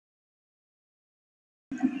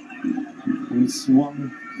 We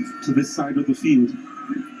swung to this side of the field.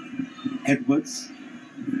 Edwards.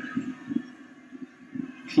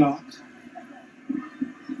 Clark.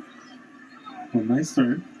 Oh, nice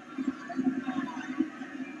turn.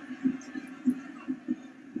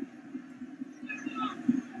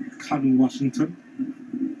 Canu Washington.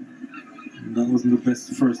 That wasn't the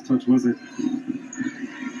best first touch, was it?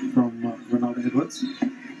 From Ronaldo Edwards.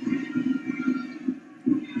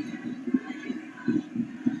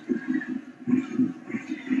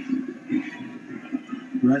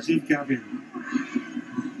 Rajiv Gavin.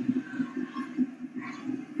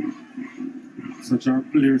 Such our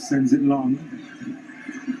player sends it long.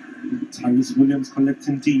 Tyrese Williams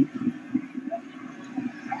collecting deep.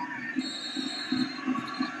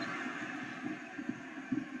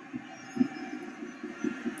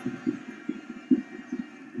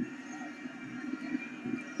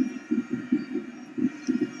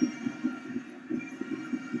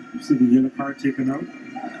 See the yellow card taken out.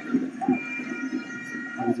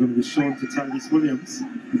 And it's going to be shown to Tyrese Williams.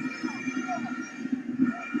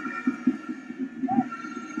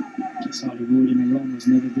 Just all the rolling around was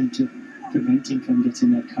never going to prevent him from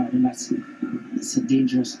getting that card, and that's a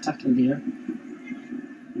dangerous tackle there.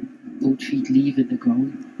 Both feet leaving the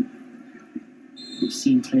ground. We've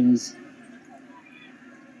seen players'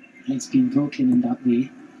 legs being broken in that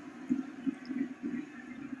way.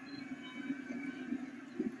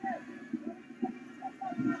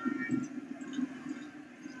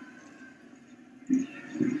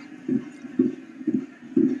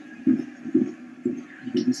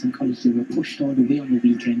 Kingston College, they were pushed all the way on the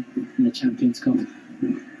weekend in the Champions Cup.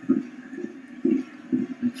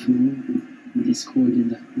 And they scored in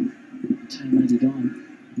the time added on.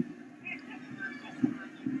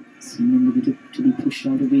 Seemingly to be pushed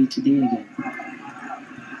all the way today again.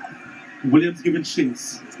 Williams giving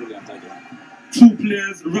chase. Two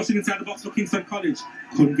players rushing inside the box for Kingston College.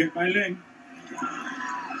 Couldn't get by Leng.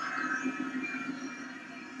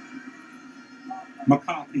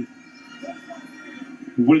 McCarthy.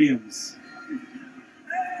 Williams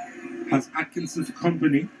has Atkinson for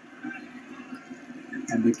company.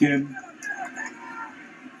 And again,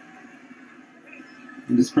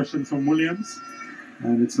 indiscretion from Williams.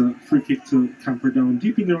 And it's a free kick to Camperdown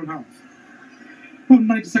deep in their own half. About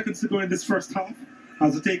 90 seconds to go in this first half.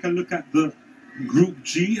 As we take a look at the Group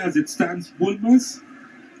G as it stands, Wolmer's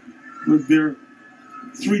with their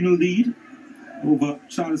 3-0 lead over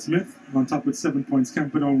Charles Smith on top with 7 points.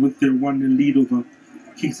 Camperdown with their 1-0 lead over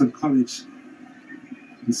Kingston College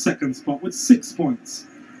in second spot with 6 points.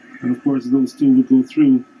 And of course those two will go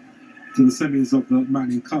through to the semis of the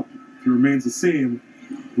MngCup. If it remains the same,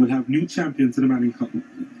 we'll have new champions in the MngCup.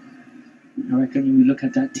 I reckon when we look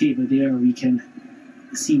at that table there, we can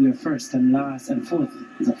see where first and last and fourth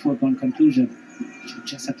is a foregone conclusion. You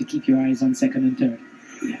just have to keep your eyes on second and third.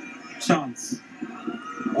 Chance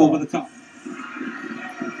over the top.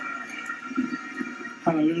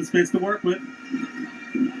 Had a little space to work with.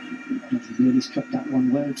 And he really struck that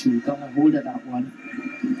one well too. Got a hold of that one.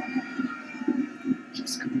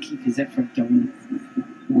 Just couldn't keep his effort down,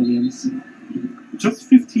 Williams. Just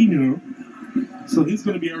 15, you know. So he's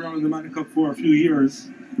going to be around the Manning Cup for a few years.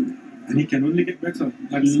 And he can only get better.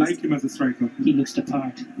 I like him as a striker. He looks the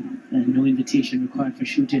part. And no invitation required for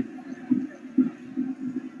shooting.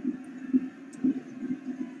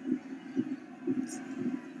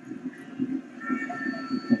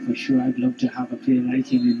 But for sure, I'd love to have a player like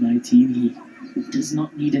him in my team. He does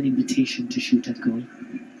not need an invitation to shoot at goal.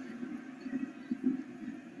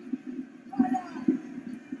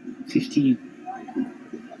 15.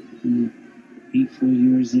 3-4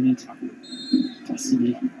 years in it.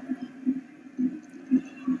 Possibly.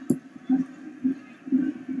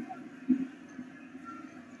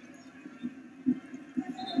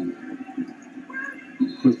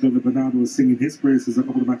 Of course, Douglas Bernardo was singing his praises a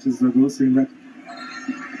couple of matches ago, saying that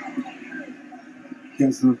he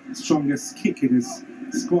has the strongest kick in his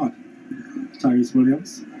squad. Tyrese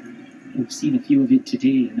Williams. I've seen a few of it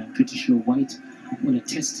today, and I'm pretty sure White will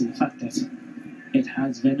attest to the fact that it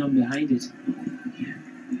has venom behind it.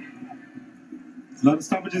 A lot of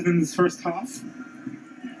stoppages in this first half.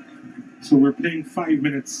 So we're playing 5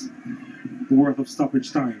 minutes worth of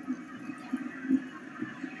stoppage time.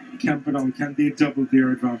 Camperdown, can they double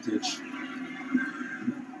their advantage?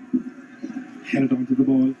 Held onto the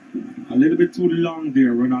ball. A little bit too long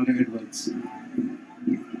there, Ronaldo Edwards.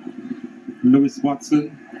 Lewis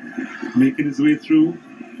Watson making his way through,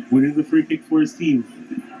 winning the free kick for his team.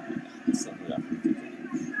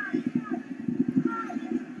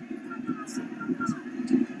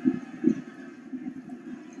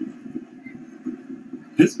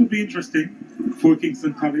 This could be interesting for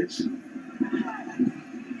Kingston College.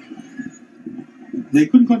 They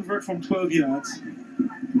couldn't convert from 12 yards.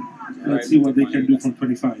 Let's see what they can do from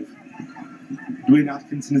 25. Dwayne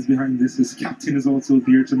Atkinson is behind this. His captain is also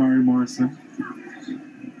there, Jamari Morrison.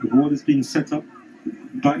 The ball is being set up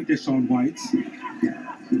by Deshaun White.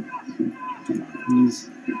 He's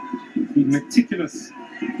being meticulous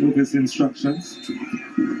with his instructions.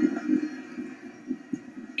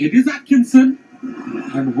 It is Atkinson,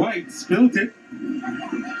 and White spilled it.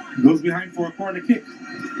 Goes behind for a corner kick.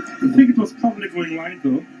 I think it was probably going wide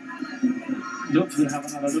though. Look, we'll have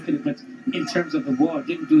another look at it, but in terms of the ball,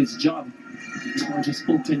 didn't do its job. The ball just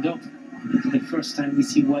opened up. For the first time we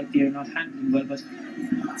see White there not handling well, but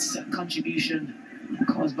it's a contribution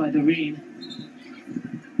caused by the rain.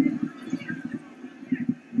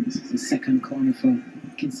 This is the second corner for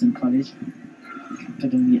Kingston College.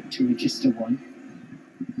 But only yet to register one.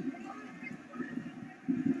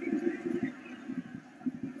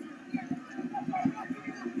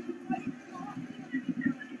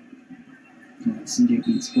 They're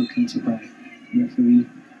being spoken to by referee.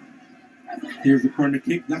 Here's the corner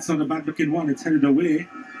kick. That's not a bad looking one. It's headed away.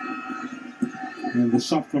 And the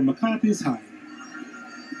shot from McCarthy is high.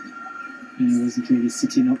 He wasn't really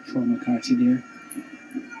sitting up for McCarthy there.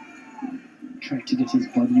 Tried to get his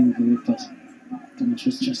body over it, but the match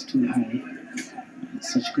was just too high.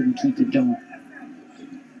 Such couldn't keep it down.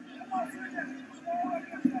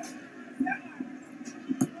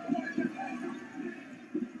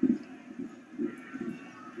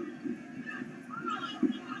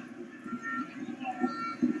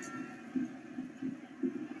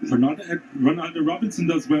 Ronaldo Robinson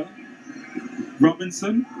does well.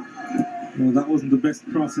 Robinson, well, that wasn't the best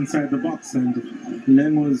cross inside the box, and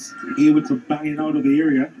Len was able to bang it out of the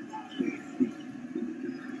area.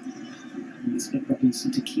 Expect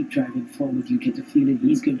Robinson to keep driving forward. You get the feeling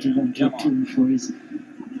he's going to want to turn for his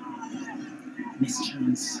missed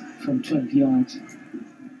chance from 12 yards.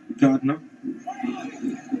 Gardner.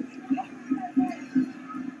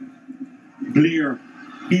 Blair.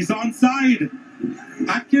 He's onside.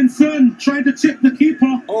 Atkinson trying to chip the keeper,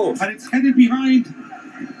 and it's headed behind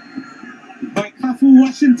by Kafu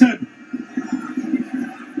Washington.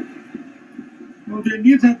 Well, there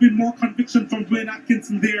needs to have been more conviction from Dwayne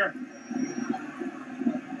Atkinson there.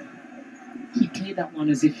 He played that one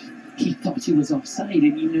as if he thought he was offside,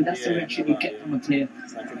 and you know that's the reaction you get from a player.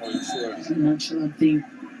 It's a nonchalant thing.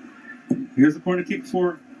 Here's a corner kick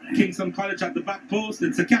for Kingston College at the back post.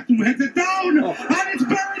 It's the captain who heads it down, and it's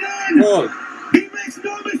buried in. He makes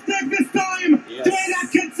no mistake this time, Dwayne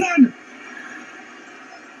Atkinson.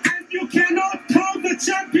 And you cannot count the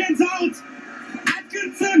champions out.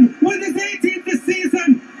 Atkinson with his 18th this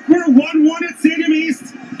season. We're 1-1 at Stadium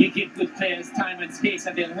East. You give good players time and space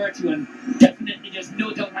and they'll hurt you, and definitely there's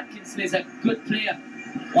no doubt Atkinson is a good player.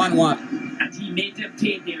 1-1. And he made them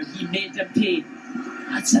pay there. He made them pay.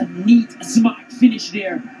 That's a neat, smart finish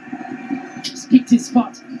there. Just picked his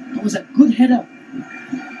spot. That was a good header.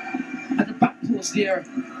 At the back post there,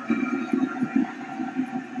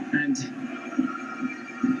 and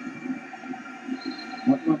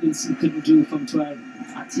Atkinson couldn't do from 12.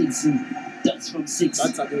 Atkinson does from 6.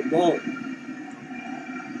 That's a good goal.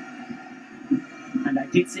 And I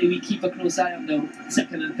did say we keep a close eye on the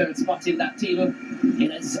second and third spot in that table.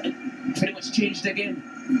 It has pretty much changed again.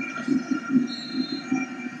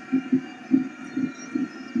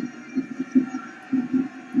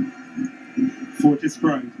 Fourth is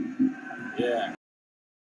pride. Yeah.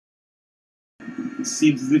 It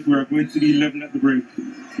seems as if we are going to be level at the break.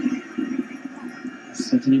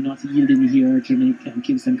 Certainly not yielding here, Jamaica and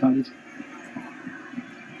Kingston College.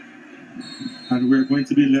 And we're going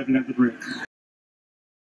to be level at the break.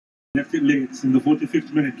 Left it late in the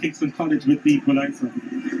 45th minute. Kingston College with the equaliser.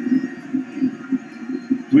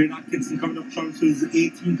 Dwayne Atkinson coming up front to his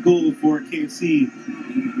 18th goal for KC.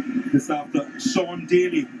 This after Sean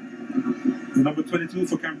Daly, the number 22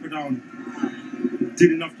 for Camperdown,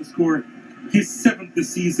 did enough to score his 7th this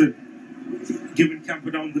season, giving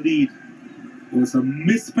Camperdown the lead. There was a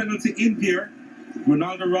missed penalty in there.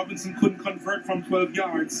 Ronaldo Robinson couldn't convert from 12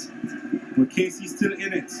 yards, but KC still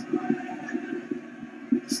in it.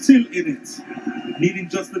 Still in it. Needing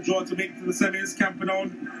just the draw to make it to the semis.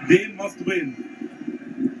 Camperdown, they must win.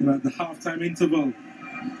 And at the halftime interval,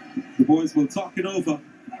 the boys will talk it over.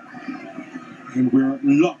 And we're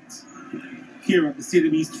locked here at the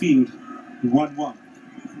Stadium East Field, 1-1.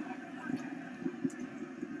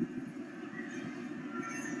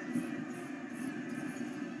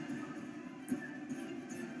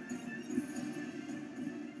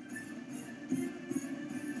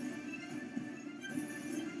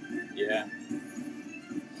 Yeah.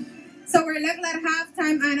 So we're level at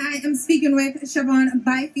halftime, and I am speaking with Siobhan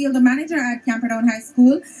Byfield, the manager at Camperdown High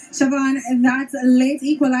School. Siobhan, that late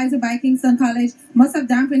equalizer by Kingston College must have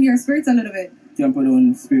dampened your spirits a little bit.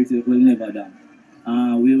 Camperdown spirit will never down.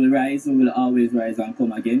 We will rise, we will always rise and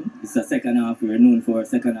come again. It's the second half, we're known for our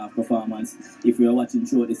second half performance. If we're watching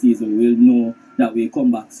throughout the season, we'll know that we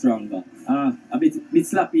come back stronger. A bit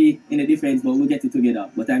sloppy in the defense, but we'll get it together.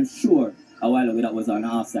 But I'm sure a while ago that was on the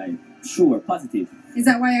offside. Sure, positive. Is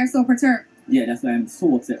that why you're so perturbed? Yeah, that's why I'm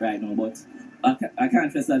so upset right now. But I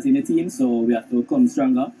can't trust us in the team, so we have to come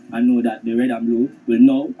stronger and know that the red and blue will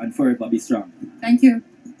now and forever be strong. Thank you.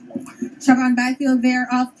 Siobhan Byfield there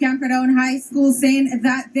of Camperdown High School saying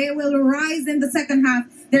that they will rise in the second half.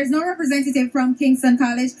 There's no representative from Kingston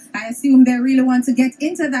College. I assume they really want to get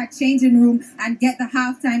into that changing room and get the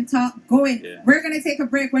halftime talk going. Yeah. We're going to take a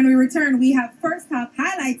break. When we return, we have first half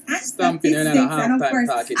highlights and Stamping statistics. And of course,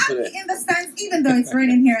 I'll be in the stands even though it's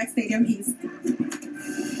raining here at Stadium East.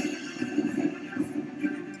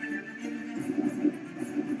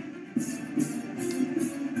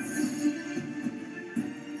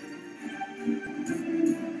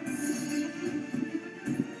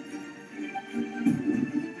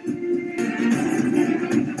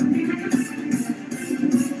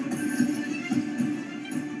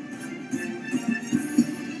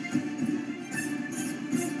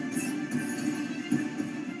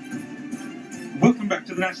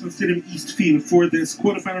 To the National Stadium East Field for this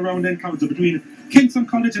quarterfinal round encounter between Kingston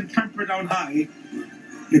College and Camperdown High.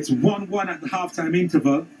 It's 1-1 at the halftime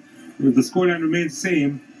interval. If the scoreline remains the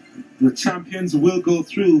same, the champions will go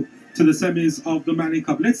through to the semis of the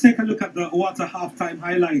MngCup. Let's take a look at the water halftime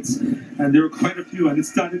highlights, and there were quite a few, and it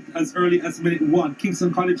started as early as minute 1.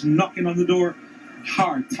 Kingston College knocking on the door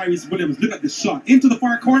hard. Tyrese Williams, look at this shot into the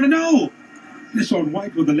far corner. No! Deshaun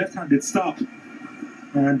White with a left-handed stop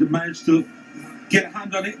and managed to get a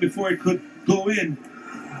hand on it before it could go in.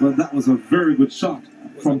 But that was a very good shot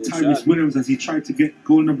from Tyrese Williams as he tried to get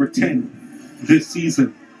goal number 10 this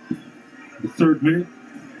season. The 3rd minute,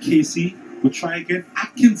 KC will try again.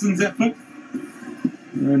 Atkinson's effort.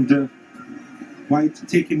 And White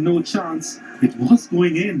taking no chance. It was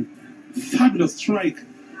going in. Fabulous strike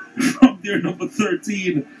from their number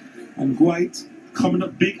 13. And White coming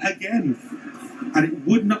up big again. And it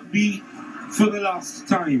would not be for the last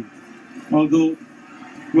time. Although,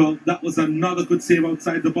 well, that was another good save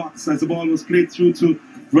outside the box as the ball was played through to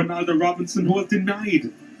Ronaldo Robinson, who was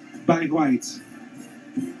denied by White.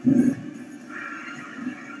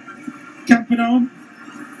 Camperdown,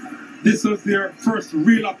 this was their first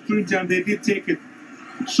real opportunity and they did take it.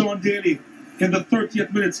 Sean Daly in the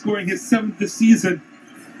 30th minute scoring his 7th this season.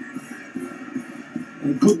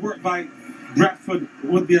 Good work by Bradford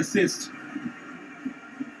with the assist.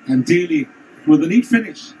 And Daly with a neat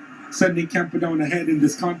finish, sending Camperdown ahead in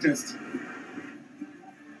this contest.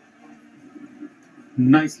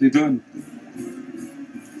 Nicely done.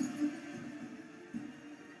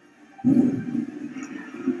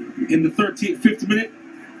 In the 5th minute,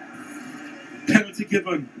 penalty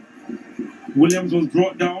given. Williams was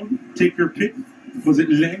brought down. Take your pick. Was it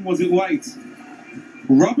Leng? Was it White?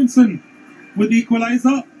 Robinson with the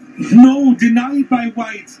equalizer. No, denied by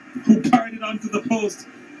White, who parried it onto the post.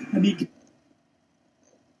 And he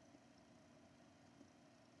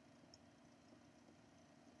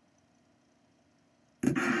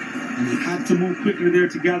had to move quickly there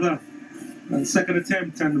together. And second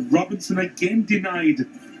attempt, and Robinson again denied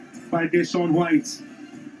by Deshaun White,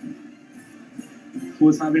 who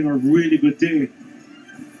was having a really good day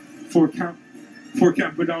for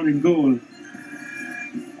Camperdown in goal.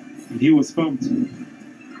 And he was pumped.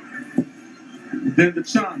 Then the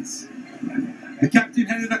chance. The captain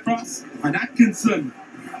headed across, and Atkinson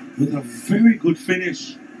with a very good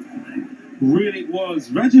finish. Really it was.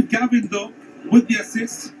 Rajiv Gavin, though, with the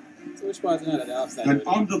assist. So which part now that the offside? And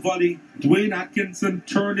on the volley, Dwayne Atkinson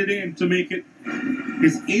turned it in to make it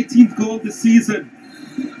his 18th goal this season.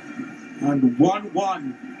 And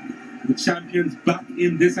 1-1. The champions back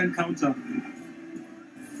in this encounter.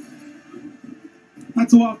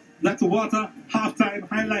 That's a water halftime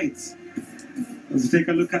highlights. Let's take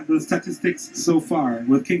a look at the statistics so far.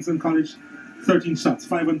 With Kingston College, 13 shots,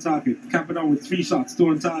 5 on target. Camperdown with 3 shots, 2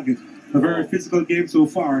 on target. A very physical game so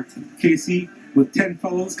far. KC with 10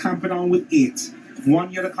 fouls, Camperdown with 8.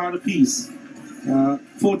 1 yellow card apiece.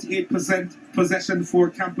 48% possession for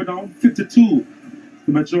Camperdown, 52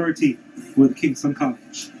 the majority with Kingston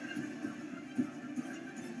College.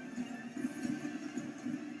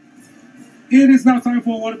 It is now time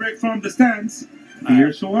for a water break from the stands.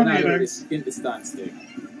 Here's Sean Evans. In the stands there. See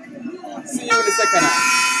you in the second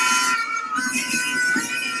half.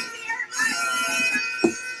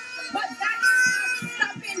 But that is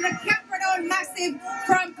stopping the Camperdown Massive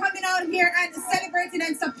from coming out here and celebrating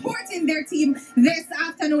and supporting their team this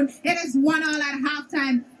afternoon. It is 1-1 at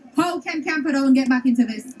halftime. How can Camperdown get back into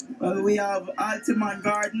this? Well, we have Altiman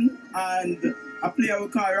Garden and a player we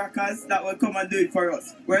call Rakas that will come and do it for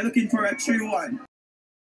us. We're looking for a 3-1.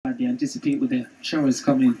 They anticipate with the showers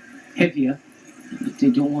coming heavier. They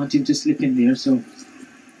don't want him to slip in there, so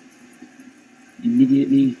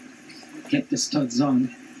immediately get the studs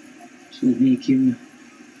on to make him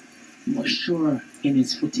more sure in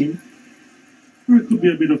his footing. Or it could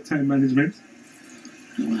be a bit of time management.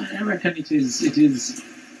 Well, I reckon it is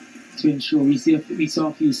to ensure. We saw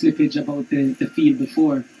a few slippage about the field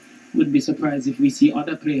before. Wouldn't be surprised if we see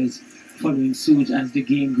other players following suit as the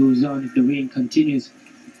game goes on, if the rain continues.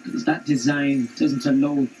 Because that design doesn't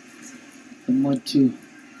allow the mud to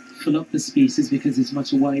fill up the spaces because it's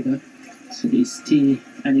much wider. So they stay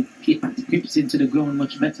and it grips into the ground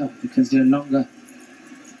much better because they're longer.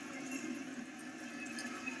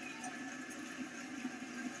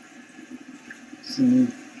 So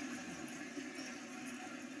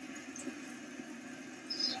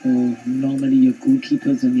normally your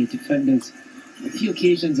goalkeepers and your defenders. A few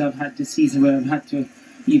occasions I've had this season where I've had to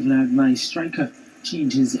even have my striker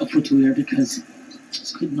change his footwear because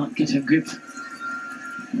just could not get a grip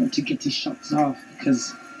to get his shots off,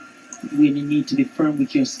 because when you need to be firm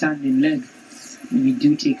with your standing leg when you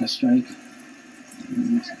do take a strike.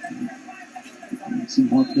 And some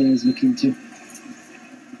more players looking to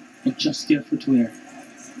adjust their footwear.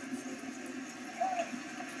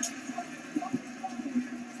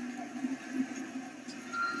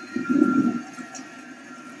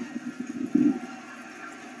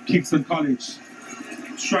 Kingston College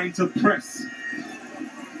trying to press.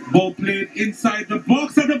 Ball played inside the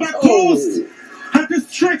box at the back post. Had to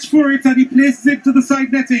stretch for it and he places it to the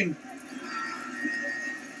side netting.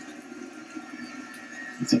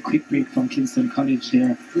 It's a quick break from Kingston College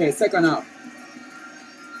there. Yeah, second half.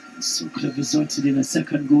 So could have resulted in a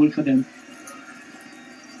second goal for them.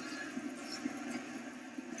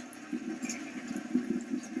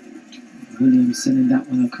 Williams sending that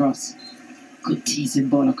one across. Good teasing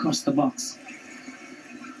ball across the box.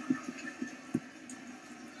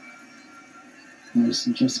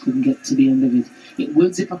 Morrison just couldn't get to the end of it. It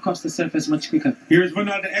will zip across the surface much quicker. Here's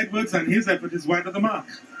Ronaldo Edwards and his effort is wide of the mark.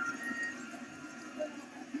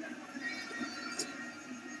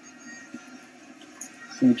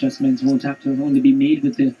 So adjustments won't have to only be made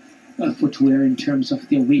with the footwear in terms of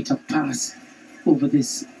their weight of pass over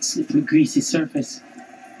this slippery, greasy surface.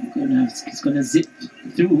 It's going to zip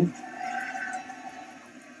through.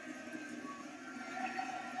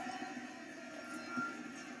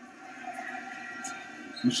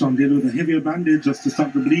 Sean did with a heavier bandage just to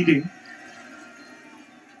stop the bleeding.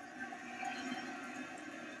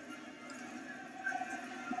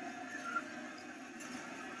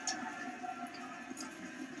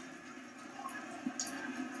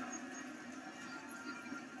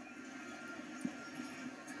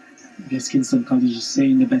 I guess Kingston College is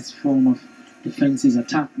saying the best form of defense is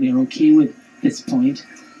attack. They're okay with this point,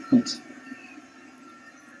 but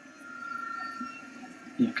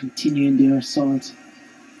continuing their assault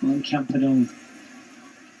on Camperdown.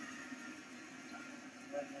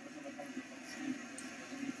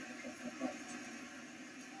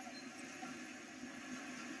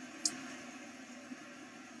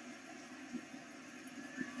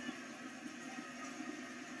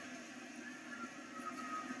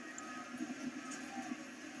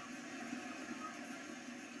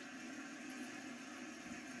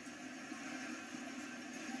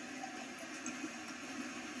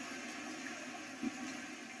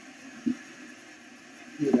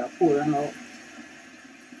 Yeah, they're pouring out.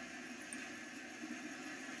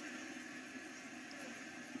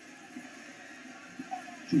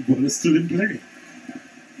 Football is still in play.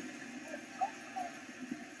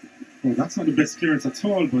 Well, that's not the best clearance at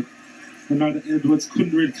all, but Bernard Edwards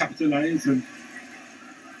couldn't really capitalize, and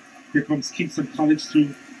here comes Kingston College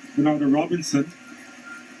through Bernardo Robinson.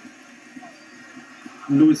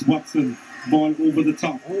 Lewis Watson, ball over the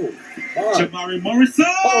top. Oh, Jamari Morrison,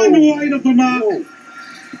 oh, wide of the mark. oh.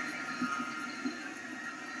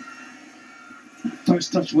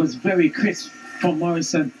 First touch was very crisp from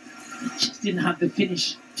Morrison. Just didn't have the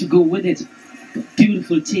finish to go with it. But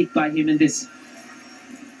beautiful take by him in this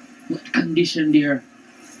wet condition there.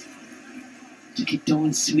 Took it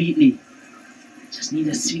down sweetly. Just need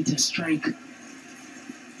a sweeter strike.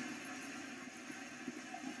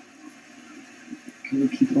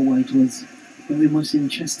 Goalkeeper White was very much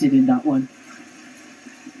interested in that one.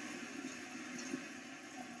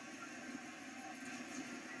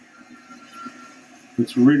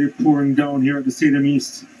 It's really pouring down here at the Stadium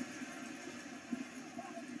East.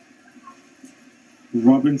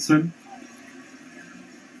 Robinson.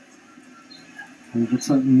 And it's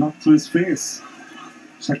a knock to his face.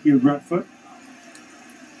 Shaquille Bradford.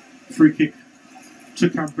 Free kick to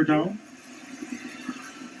Camperdown.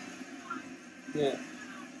 Yeah.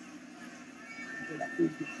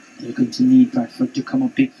 They're going to need Bradford to come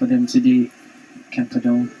up big for them today.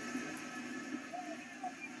 Camperdown.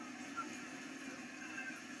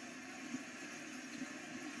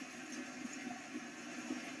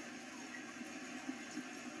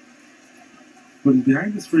 But he's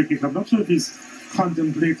behind this free kick. I'm not sure if he's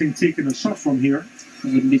contemplating taking a shot from here. I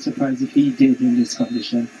wouldn't be surprised if he did in this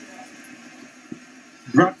condition.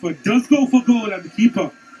 Bradford does go for goal, and the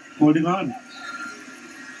keeper holding on.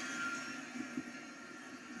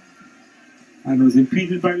 And was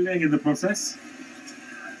impeded by Leng in the process.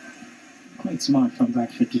 Quite smart from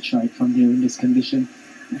Bradford to try it from there in this condition.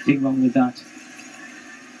 Nothing wrong with that.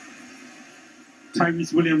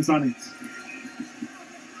 Tyrese Williams on it.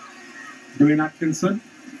 Dwayne Atkinson.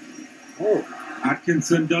 Oh.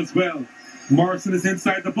 Atkinson does well. Morrison is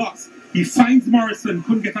inside the box. He finds Morrison.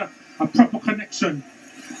 Couldn't get a proper connection.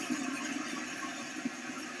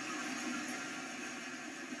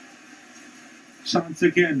 Chance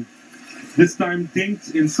again. This time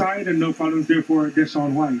dinked inside, and no problems there for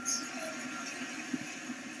Deshaun White.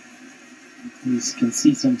 You can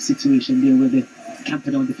see some situation there where the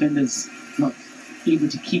Camperdown defenders not able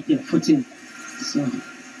to keep their footing. So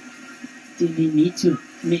they may need to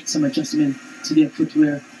make some adjustment to their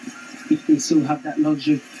footwear if they so have that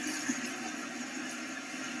luxury.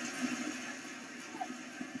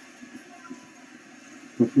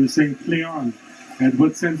 But we're saying play on.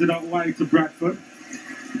 Edwards sends it out wide to Bradford.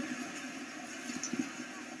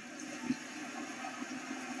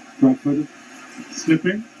 Bradford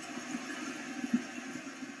slipping.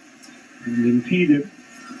 And impeded.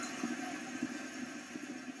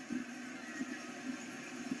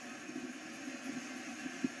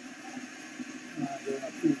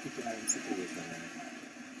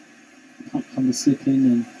 Up from the slipping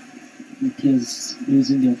and the players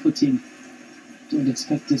losing their footing. Don't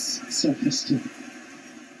expect this surface to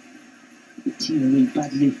deteriorate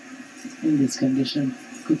badly in this condition.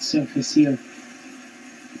 Good surface here.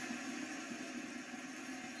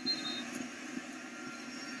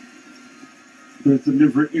 Good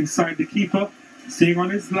delivery inside the keeper, staying on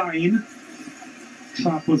his line.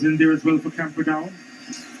 Clark was in there as well for Camperdown.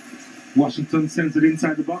 Washington sends it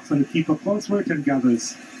inside the box, and the keeper calls for it and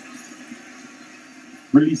gathers.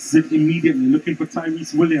 Releases it immediately, looking for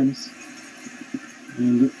Tyrese Williams.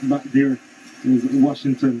 And back there is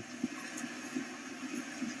Washington.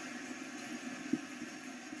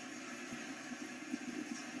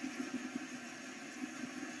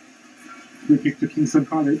 Free kick to Kingston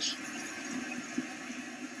College.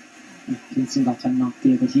 Kingston got a knock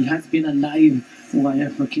there, but he has been a live wire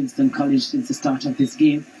for Kingston College since the start of this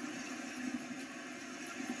game.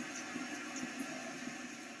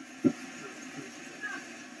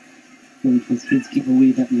 So it was his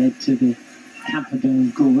giveaway that led to the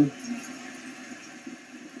Camperdown goal.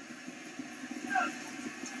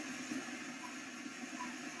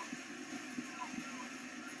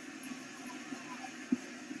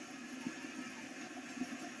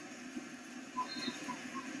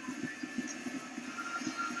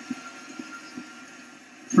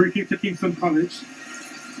 Free kick to Kingston College.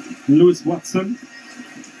 Lewis Watson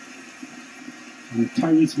and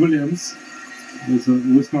Tyrese Williams. There's a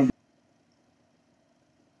Lewis number.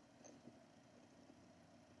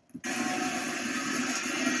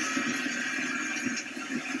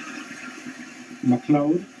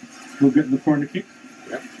 McLeod will get the corner kick.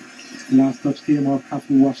 Yep. Last touch came off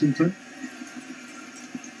Castle Washington.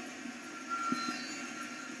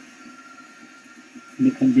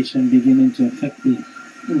 The condition beginning to affect the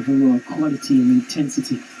overall quality and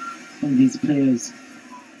intensity from these players.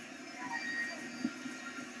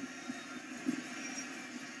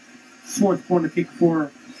 Fourth corner kick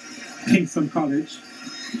for Kingston College.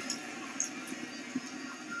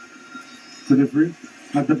 Delivery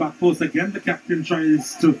at the back post again. The captain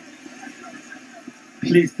tries to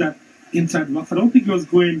place that inside the box. I don't think he was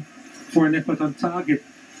going for an effort on target,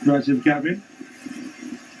 Rajiv Gavin.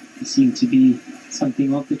 It seemed to be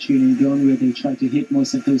something off the training ground where they try to hit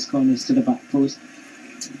most of those corners to the back post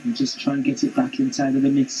and just try and get it back inside of the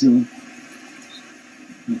mix zone.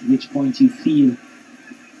 At which point you feel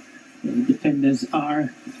the defenders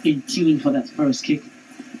are in tune for that first kick.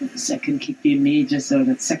 The second kick they may just, or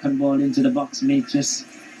that second ball into the box may just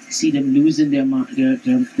see them losing their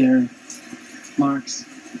marks.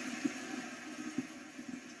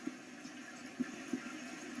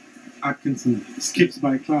 Atkinson skips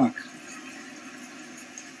by Clark.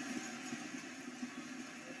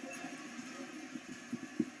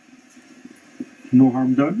 No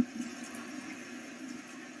harm done.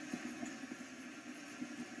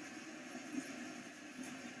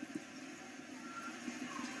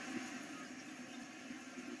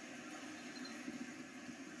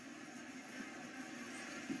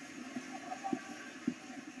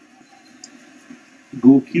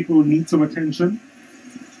 Goalkeeper will need some attention.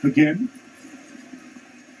 Again.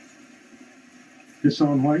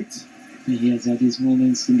 Deshaun White. He has had his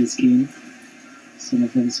moments in this game. Some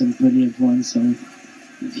of them some brilliant ones. So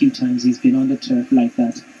a few times he's been on the turf like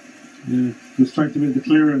that. Yeah, he was trying to make the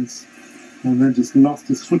clearance and then just lost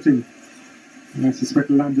his footing. And I suspect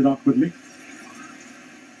landed awkwardly.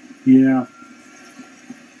 Yeah.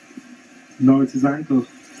 No, it's his ankle.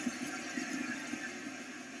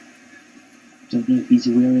 Don't know if he's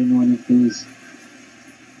wearing one of those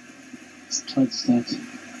studs that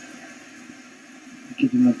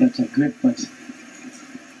give him a better grip, but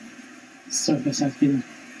the surface has been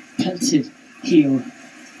pelted here.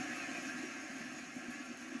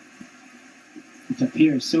 It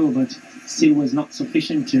appears so, but still was not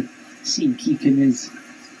sufficient to see him keeping his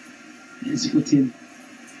footing.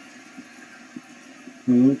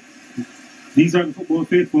 Well, these are the football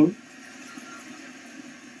faithful.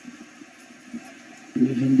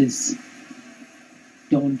 Living this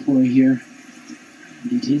downpour here.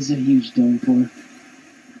 It is a huge downpour.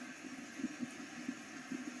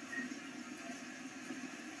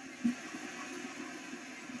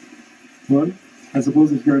 Well, I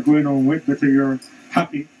suppose if you're going on wet, better you're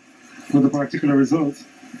happy with the particular result.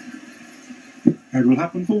 It will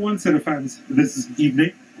happen for one set of fans this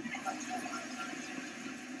evening.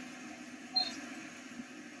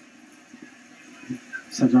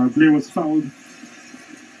 Sajar Blair was fouled.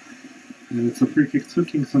 And it's a free kick to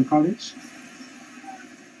Kingston College.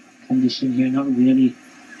 Condition here not really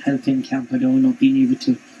helping Camperdown, not being able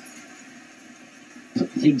to put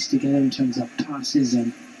things together in terms of passes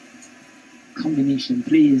and combination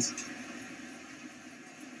plays.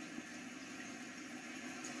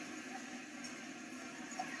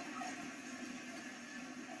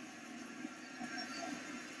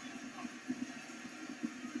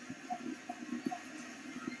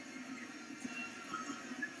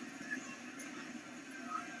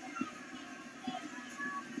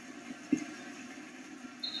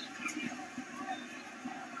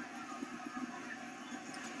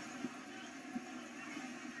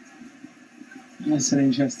 That's an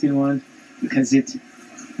interesting one because it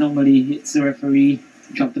normally hits the referee,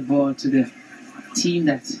 drop the ball to the team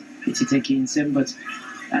that hit it against him, but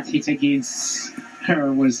that hit against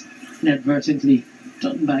her was inadvertently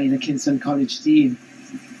done by the Kingston College team.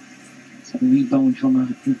 So a rebound from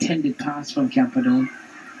an intended pass from Camperdown.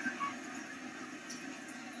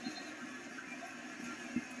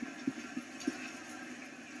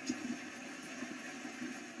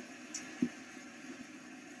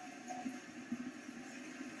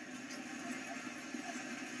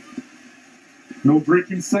 No break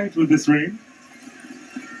in sight with this rain.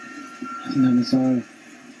 None at all.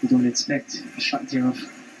 We don't expect a shot there of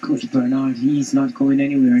Coach Bernard. He's not going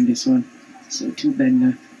anywhere in this one. So two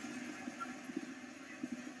Bender.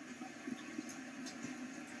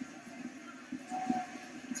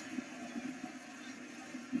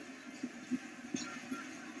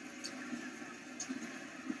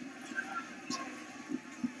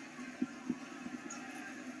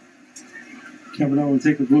 Camberdown will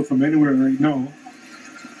take a goal from anywhere right now.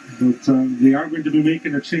 But they are going to be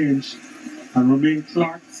making a change. And Romain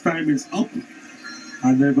Clark's time is up.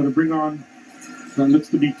 And they're going to bring on, that looks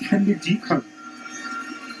to be Kenny Deacon.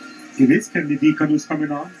 It is Kenny Deacon who's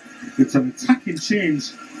coming on. It's an attacking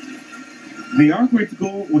change. They are going to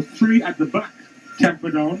go with 3 at the back,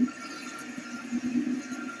 Camperdown.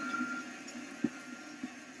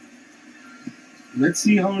 Let's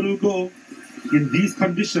see how it'll go in these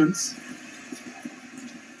conditions.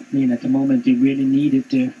 I mean, at the moment, they really need it.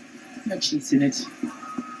 They're not chasing it.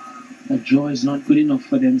 A draw is not good enough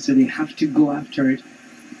for them, so they have to go after it.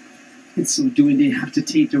 And so doing, they have to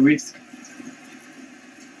take the risk.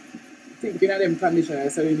 Thinking of them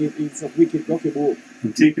conditions, so it's a wicked rocky ball.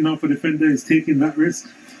 And taking off a defender is taking that risk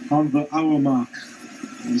on the hour mark.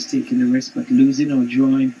 He's taking the risk, but losing or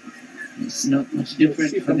drawing, it's not much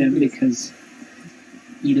different for them because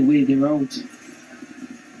either way they're out.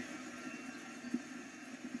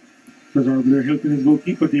 Because over there helping his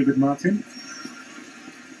goalkeeper, David Martin,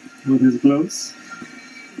 with his gloves.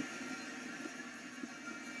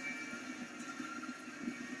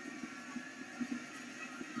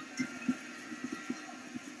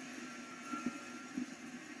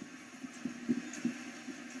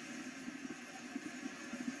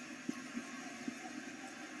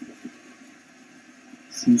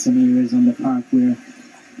 Seen some areas on the park where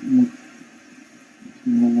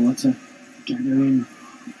more water gathering,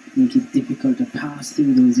 make it difficult to pass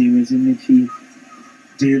through those areas in midfield.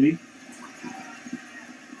 Daly.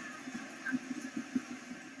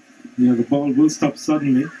 Yeah, the ball will stop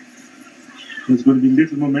suddenly. There's going to be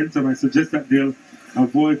little momentum. I suggest that they'll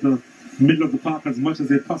avoid the middle of the park as much as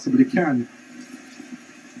they possibly can.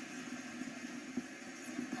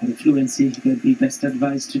 For the fluency, they'd be best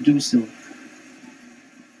advised to do so.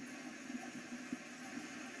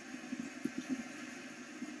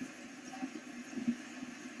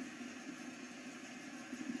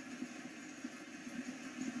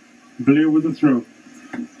 Blair with the throw.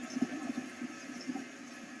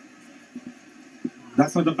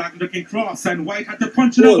 That's on the back looking cross, and White had to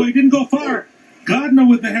punch it up, but he didn't go far. Gardner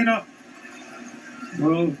with the header.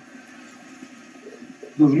 Well,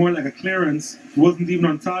 it was more like a clearance. It wasn't even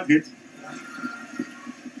on target.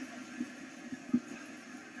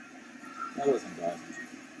 That wasn't bad.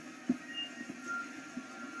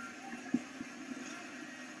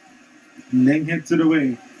 Neng heads it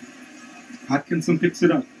away. Atkinson picks it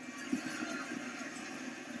up.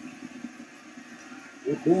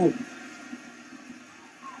 Good goal.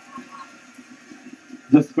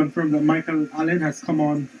 Just to confirm that Michael Allen has come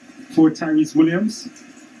on for Tyrese Williams.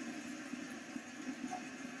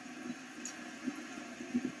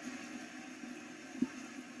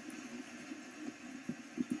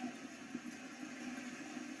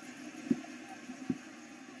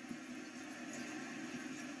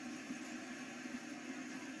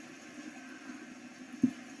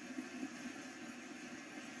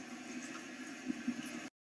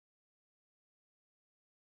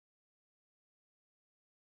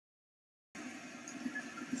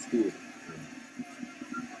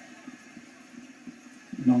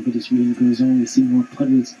 The longer this really goes on, we see more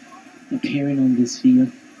puddles appearing on this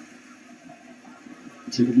field.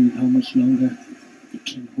 To believe how much longer it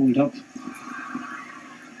can hold up.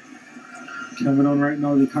 Coming on right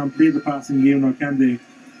now, they can't play the passing game, or can they?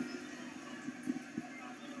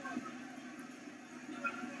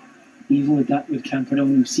 Even with that, with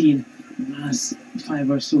Camperdown, we've seen the last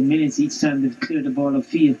 5 or so minutes, each time they've cleared the ball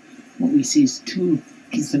upfield, what we see is 2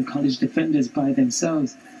 Kingston College defenders by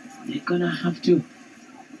themselves. They're going to have to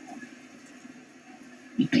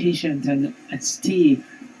be patient and stay.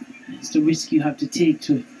 It's the risk you have to take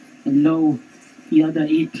to allow the other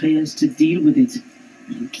 8 players to deal with it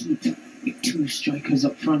and keep your 2 strikers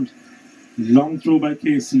up front. Long throw by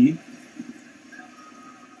KC.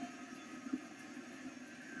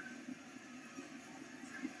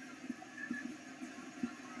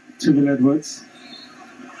 Tyrrell Edwards.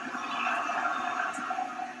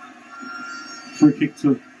 Free kick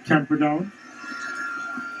to Camperdown.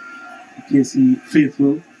 KC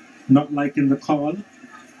faithful, not liking the call.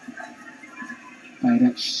 By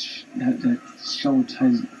that shout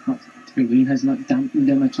has not, the rain has not dampened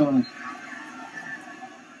them at all.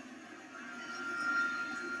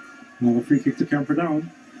 Another free kick to Camperdown.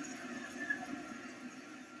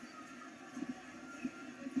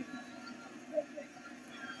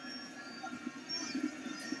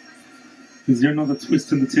 Is there another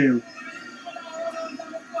twist in the tail?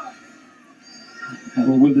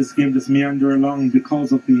 Or will this game just meander along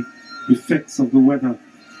because of the effects of the weather?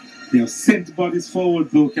 They have sent bodies forward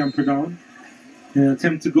though, Camperdown, in an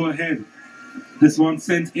attempt to go ahead. This one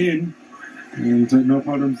sent in, And no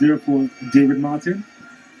problems there for David Martin.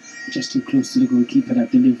 Just too close to the goalkeeper,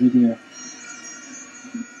 that delivery there.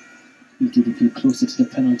 He did a bit closer to the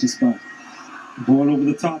penalty spot. Ball over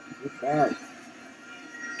the top.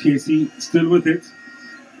 Casey still with it.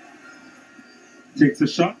 Takes a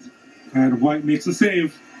shot. And White makes a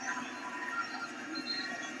save.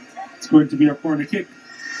 It's going to be a corner kick.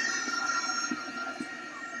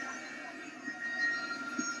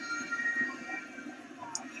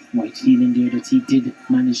 White feeling there that he did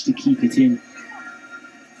manage to keep it in.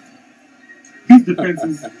 His defense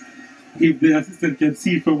is, if the assistant can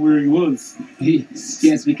see from where he was.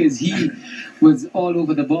 Yes, because he was all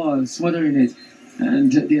over the ball, smothering it,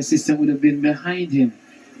 and the assistant would have been behind him.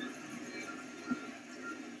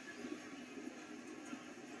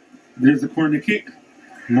 There's a corner kick.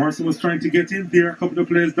 Morrison was trying to get in there. A couple of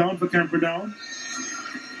players down for Camperdown.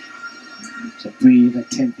 It's a brave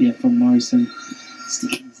attempt there from Morrison,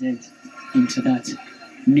 sticking his head into that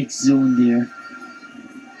mixed zone there.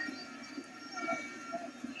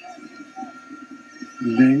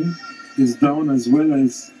 Leng is down as well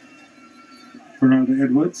as Bernardo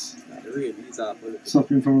Edwards,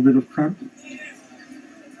 suffering from a bit of cramp.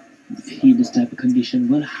 He, this type of condition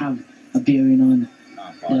will have a bearing on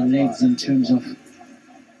the legs in terms of. You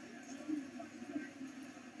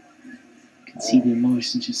can see there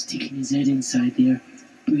Morrison just sticking his head inside there.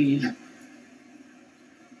 Brave. I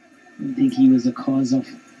don't think he was the cause of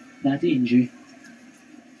that injury.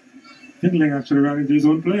 I think Leng actually ran into his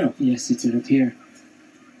own player. Yes, it would appear.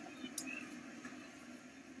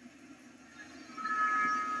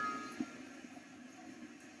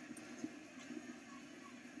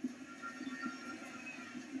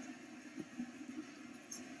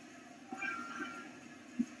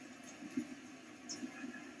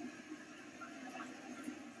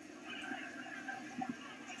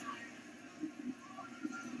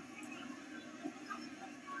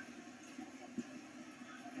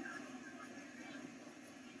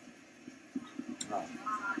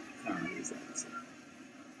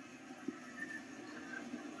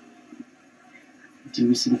 Do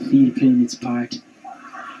we see the field playing its part?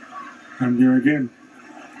 And there again.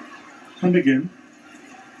 And again.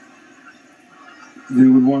 They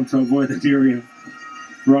would want to avoid that area.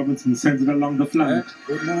 Robinson sends it along the flank.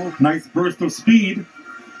 Nice burst of speed.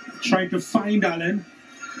 Trying to find Allen.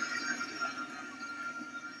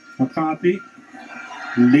 McCarthy.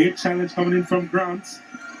 Late challenge coming in from Grant.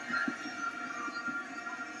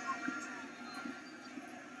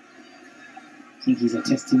 I think he's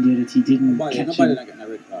attesting there that he didn't catch him.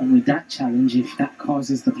 And with that challenge, if that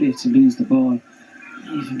causes the player to lose the ball,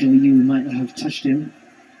 even though you might not have touched him,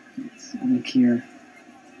 let's look here.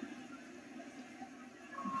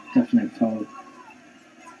 Definite foul.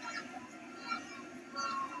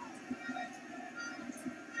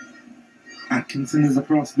 Atkinson is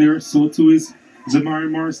across there, so too is Jamari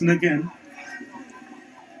Morrison again.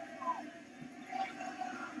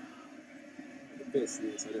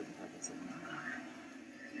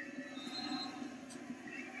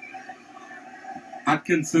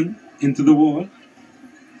 Atkinson into the wall.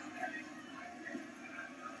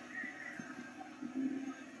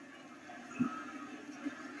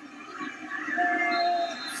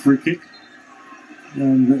 Free kick.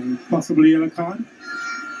 And possibly yellow card.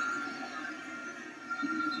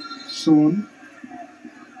 Shown.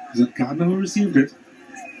 Is it Gardner who received it?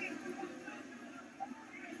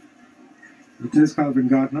 It is Calvin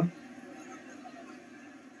Gardner.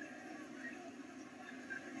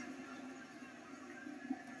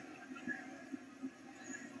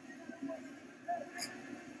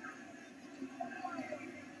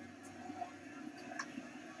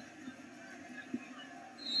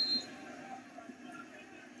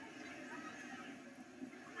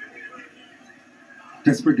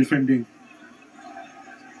 Desperate defending.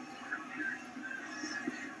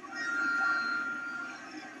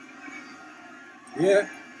 Yeah.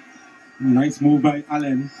 Nice move by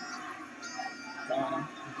Allen.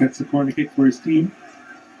 Gets a corner kick for his team.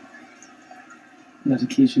 On that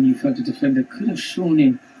occasion, you felt the defender could have shown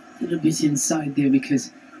him a little bit inside there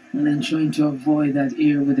because Allen trying to avoid that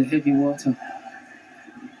air with the heavy water.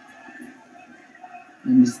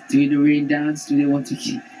 And is doing the rain dance. Do they want to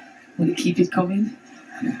keep it coming?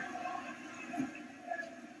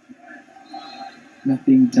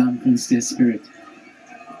 Nothing dampens their spirit.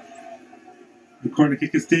 The corner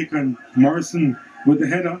kick is taken. Morrison with the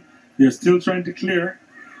header. They're still trying to clear.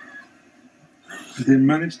 They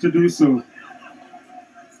managed to do so.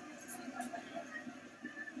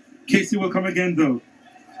 Casey will come again though.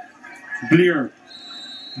 Blair.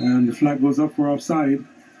 And the flag goes up for offside.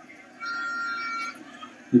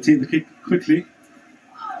 They take the kick quickly.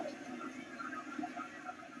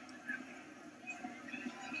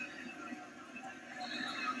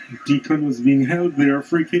 Deacon was being held there.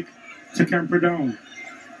 Free kick to Camperdown.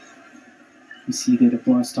 You see there the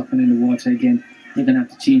ball stopping in the water again. They're going to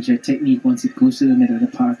have to change their technique once it goes to the middle of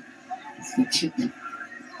the park. It's the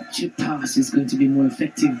chip pass is going to be more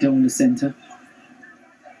effective down the centre.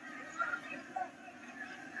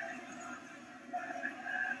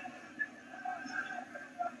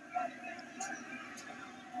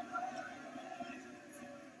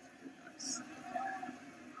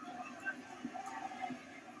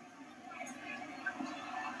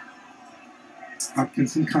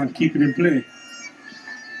 Atkinson can't keep it in play.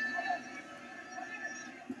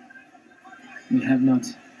 We have not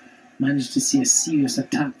managed to see a serious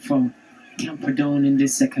attack from Camperdown in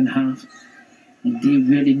this second half. And they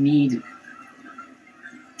really need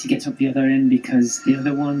to get up the other end because they're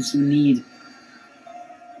the ones who need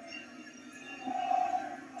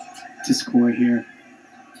to score here.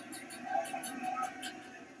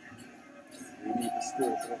 We need to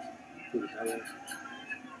score to put it away.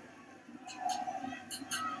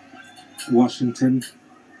 Washington.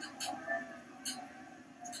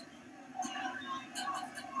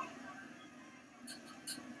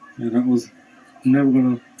 Yeah, that was never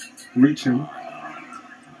going to reach him.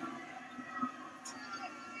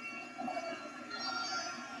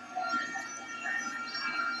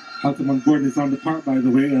 Altamont Gordon is on the park, by the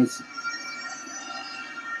way, as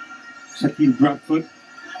Shaquille Bradford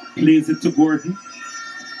plays it to Gordon.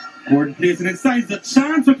 Gordon plays it inside. The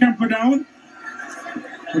chance for Camperdown.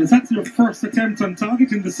 But it's actually your first attempt on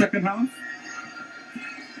target in the second half.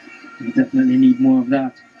 We definitely need more of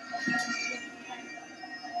that.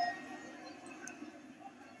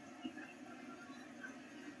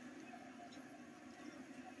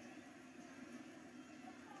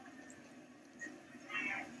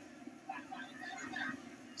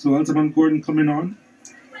 So Altamont Gordon coming on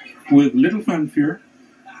with little fanfare.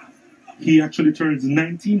 He actually turns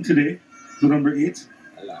 19 today, the number 8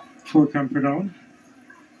 for Camperdown.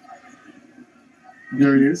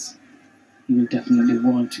 There he is. He will definitely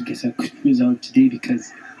want to get a good result today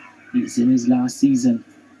because he's in his last season.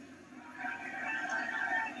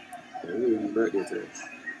 Birthday today.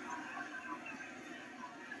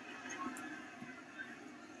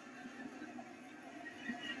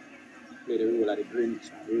 Play the role of the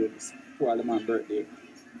Grinch and really spoil the man's birthday.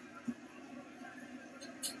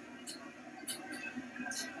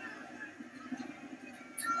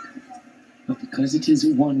 But because it is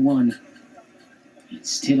 1-1, it's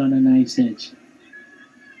still on a knife's edge.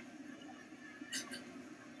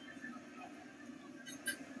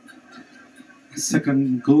 The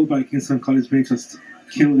second goal by Kingston College may just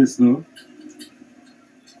kill this though.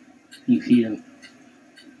 You feel?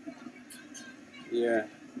 Yeah,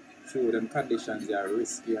 true. Them conditions are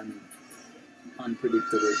risky and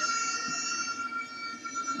unpredictable.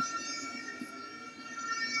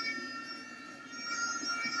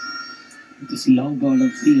 This long ball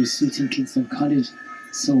upfield suiting Kingston College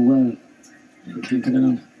so well. And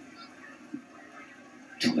Camperdown,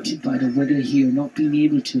 tortured by the weather here, not being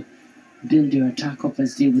able to build their attack up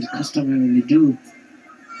as they would customarily do.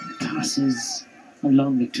 Passes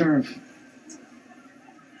along the turf.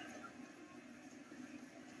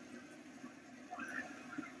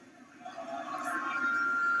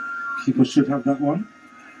 Keeper should have that one.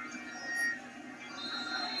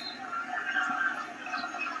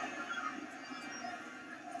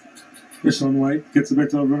 Sean White gets a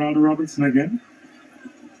better of Ronaldo Robinson again.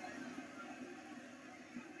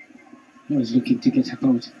 I was looking to get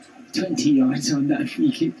about 20 yards on that free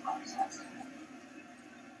kick.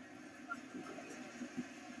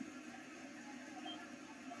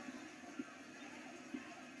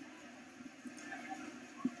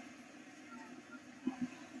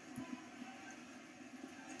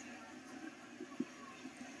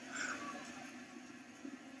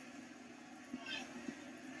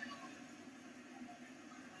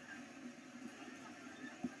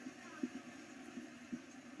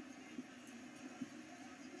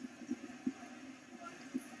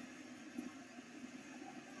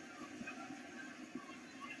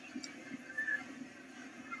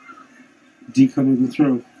 Deacon with the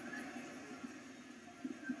throw.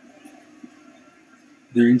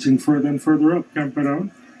 They're inching further and further up,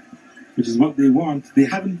 Camperdown, which is what they want. They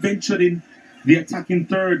haven't ventured in the attacking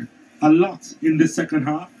third a lot in the second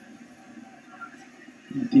half.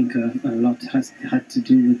 I think a lot has to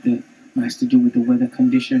do with the weather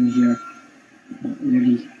condition here, not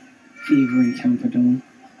really favouring Camperdown.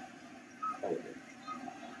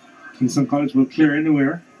 Kingston College will clear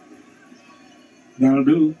anywhere. That'll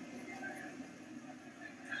do.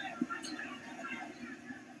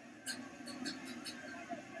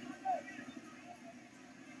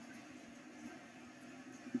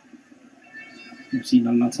 We've seen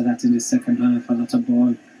a lot of that in the second half, a lot of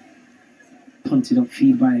ball punted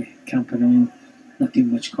upfield by Camperdown.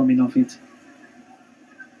 Nothing much coming off it.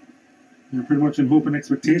 You're pretty much in hope and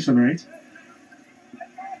expectation, right?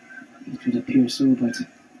 It would appear so, but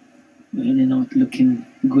really not looking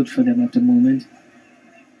good for them at the moment.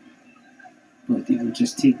 But it will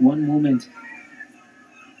just take one moment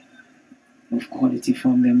of quality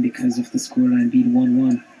from them because of the scoreline being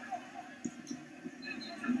 1-1.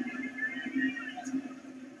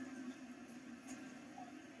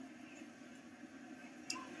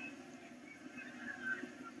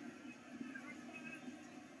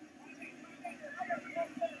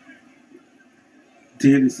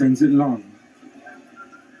 Daly sends it long.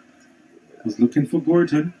 Was looking for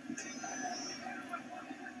Gordon.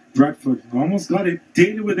 Bradford almost got it.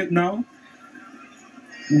 Daly with it now.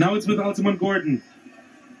 Now it's with Altamont Gordon.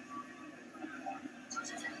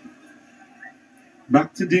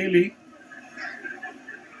 Back to Daly.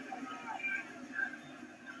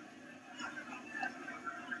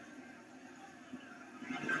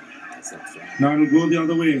 Now it'll go the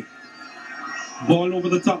other way. Ball over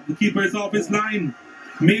the top. The keeper is off his line.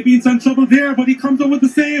 Maybe it's in trouble there, but he comes up with the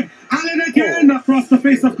save. Allen again across the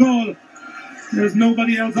face of goal. There's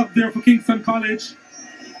nobody else up there for Kingston College.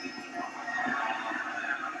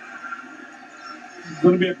 It's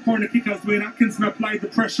going to be a corner kick as Dwayne Atkinson applied the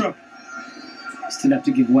pressure. Still have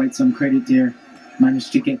to give White some credit there.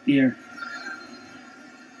 Managed to get there.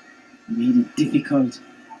 Made it difficult.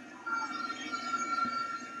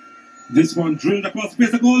 This one drilled across the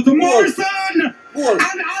face of goal to Morrison! And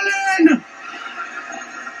Allen!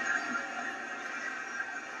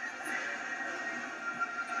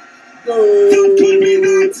 That could be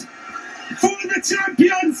that for the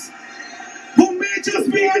champions who may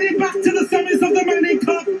just be heading back to the semis of the Manning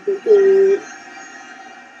Cup.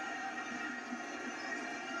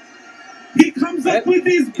 He comes up with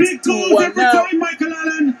these big goals every time, Michael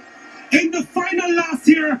Allen. In the final last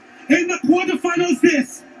year, in the quarterfinals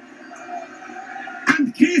this.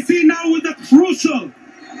 And Casey now with a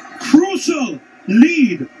crucial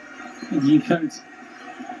lead. And you felt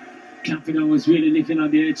Camperdown was really living on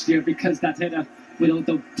the edge there because that header without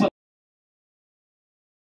the puck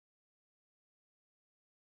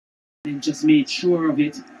and just made sure of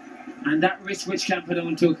it. And that risk which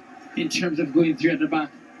Camperdown took in terms of going through at the back,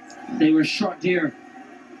 they were short there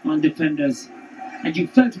on defenders. And you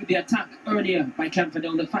felt with the attack earlier by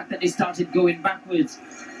Camperdown, the fact that they started going backwards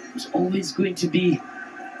was always going to be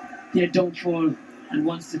their downfall. And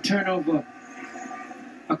once the turnover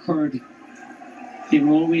occurred, they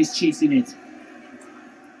were always chasing it.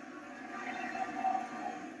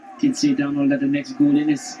 Did say Donald that the next goal in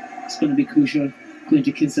is going to be crucial, going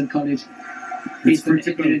to Kingston College. Based on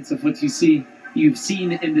the evidence of what you've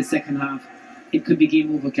seen in the second half, it could be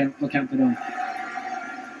game over for Camperdown.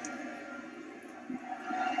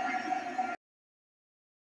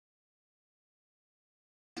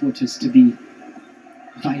 Want us to be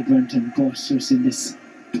vibrant and boisterous in this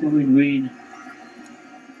pouring rain.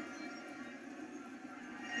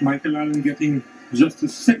 Michael Allen getting just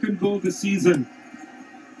his second goal this season.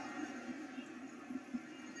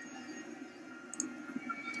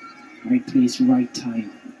 Right place, right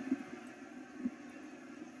time.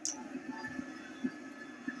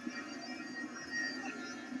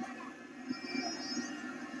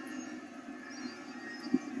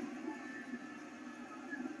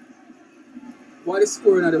 What is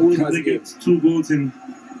scoring at the Women's Can they game? get 2 goals in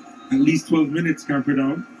at least 12 minutes,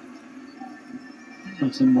 Camperdown?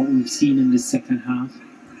 Not on what we've seen in the second half.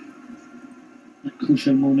 That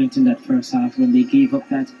crucial moment in that first half when they gave up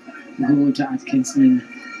that goal to Atkinson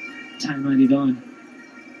and time added on.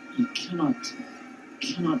 You cannot,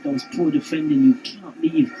 that was poor defending. You cannot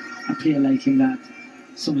leave a player like him that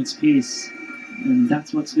so much space. And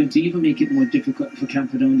that's what's going to even make it more difficult for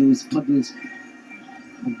Camperdown. Those puddles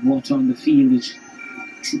of water on the field, which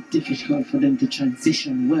makes it difficult for them to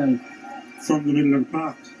transition well. From the middle of the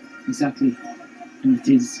park. Exactly. And it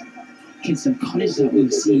is Kingston College that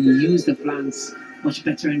we've seen use the flanks much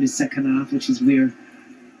better in the second half, which is where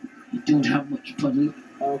you don't have much puddle,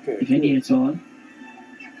 if any at all.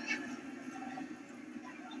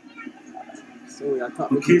 So we are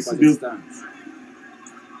top Okay, so the stance.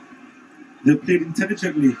 They played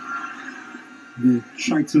intelligently. They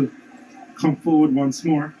tried to come forward once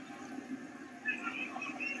more.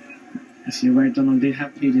 Yes, you're right, Donald. They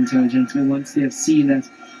have played intelligently. Once they have seen that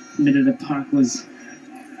the middle of the park was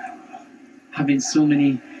having so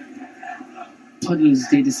many puddles,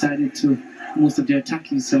 they decided to, most of their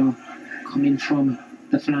attacking saw coming from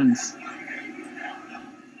the flanks.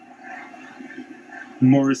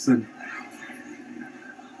 Morrison.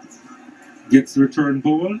 Gets the return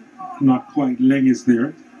ball. Not quite. Leng is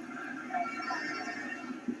there.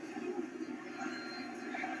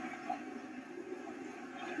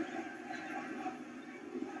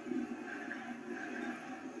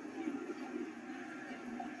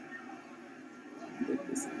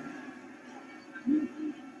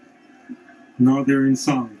 Now they're in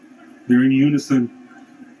song. They're in unison.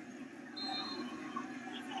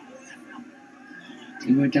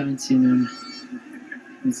 They were dancing, and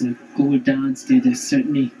there's a goal dance. They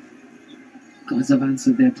certainly gods have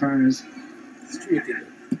answered their prayers. Straight in.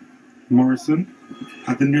 Morrison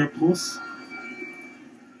at the near post.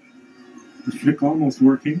 The flick almost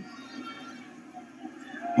working.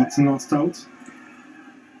 Watson lost out.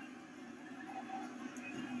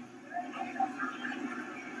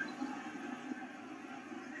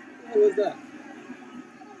 What was that?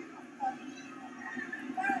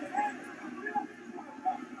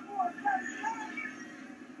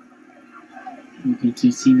 Okay,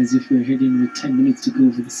 to seem as if we're heading with 10 minutes to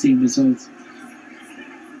go for the same result.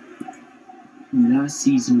 From last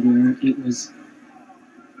season, where it was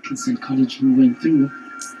Kingston College who went through.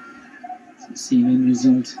 It's the same end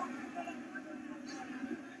result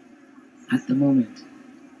at the moment.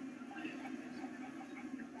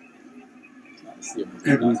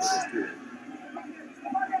 Edwards.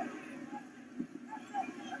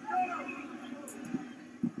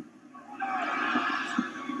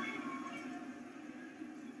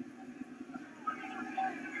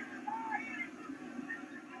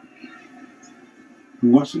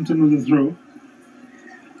 Washington with a throw.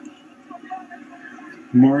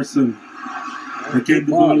 Morrison. Again,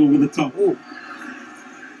 the ball over the top.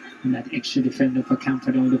 And that extra defender for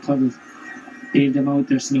Camperdown, the puddle bailed them out.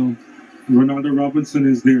 There's no. Ronaldo Robinson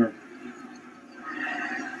is there.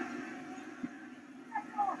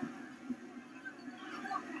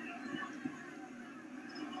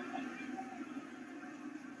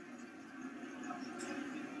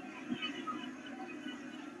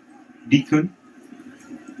 Deacon.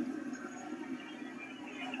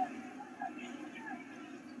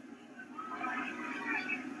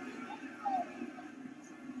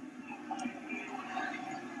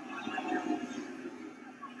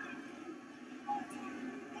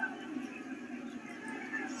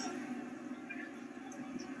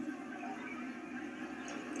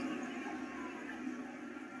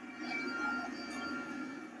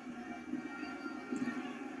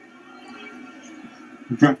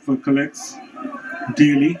 Bradford collects.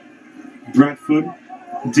 Daly. Bradford.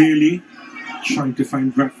 Daly. Trying to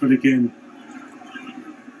find Bradford again.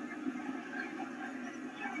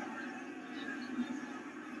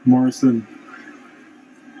 Morrison.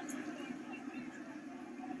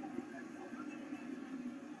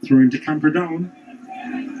 Throwing to Camperdown.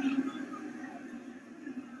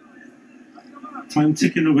 Time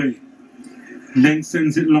ticking away. Leng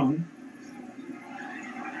sends it long.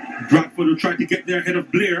 Bradford will try to get there ahead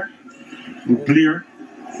of Blair. But Blair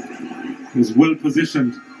was well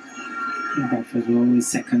positioned. Bradford were always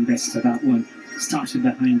second best to that one. Started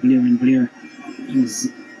behind Blair, and Blair is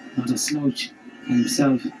not a slouch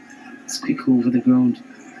himself. It's quick over the ground.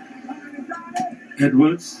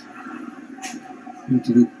 Edwards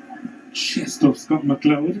into the chest of Scott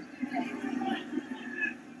McLeod.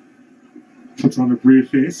 Puts on a brave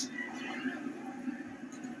face.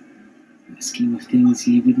 In the scheme of things,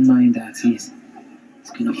 he wouldn't mind that. He's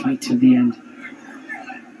going to fight till the end.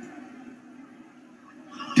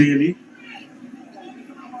 Daly.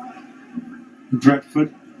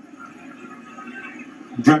 Bradford.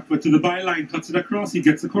 Bradford to the byline, cuts it across, he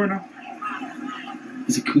gets the corner.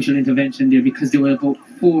 It's a crucial intervention there because there were about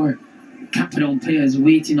 4 Camperdown players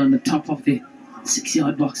waiting on the top of the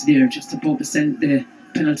 6-yard box there, just about to send the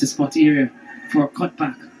penalty spot area for a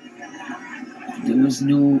cutback. There was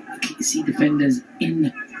no KC defenders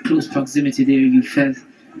in close proximity there. You felt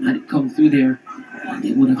had it come through there,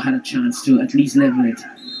 they would have had a chance to at least level it.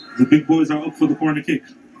 The big boys are up for the corner kick.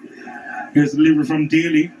 Here's the delivery from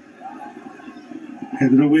Daly.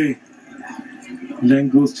 Headed away. Leng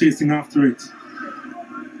goes chasing after it.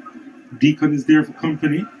 Deacon is there for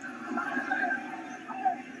company.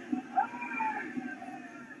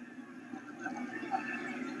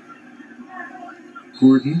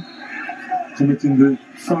 Gordon committing the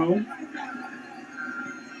foul.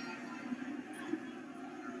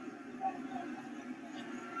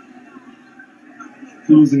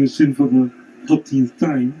 Losing his shin for the 13th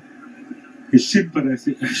time. His shin, but I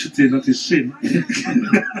should say not his shin.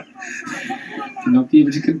 Not be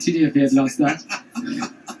able to continue if he had lost that.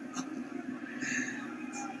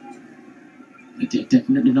 But they're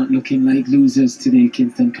definitely not looking like losers today,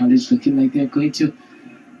 Kingston College. Looking like they're going to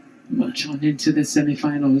march on into the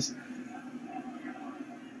semi-finals.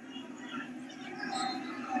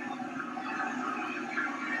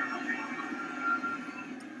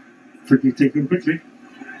 Free taken quickly.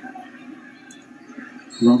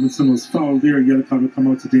 Robinson was fouled there. Yellow card will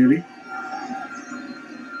come out to Daly.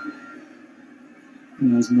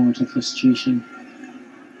 There's more to frustration.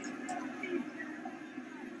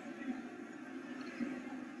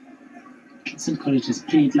 Kingston College has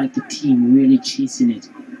played like the team, really chasing it.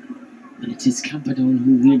 And it is Camperdown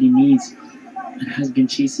who really needs and has been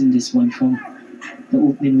chasing this one from the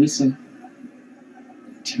opening whistle.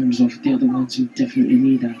 In terms of the other ones who definitely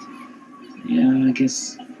need that. Yeah, I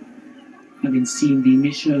guess having seen the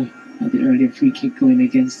initial or the earlier free kick going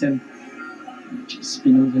against them, just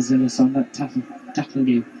been overzealous on that tackle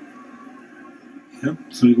game. Yep,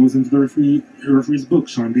 so he goes into the referee's book,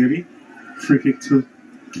 Sean Daly. Free kick to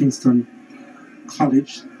Kingston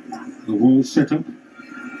College. The wall set up.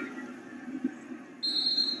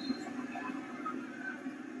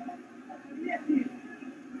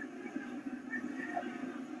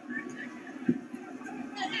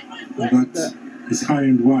 That is high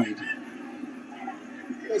and wide.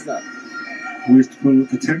 What's that? Wasteful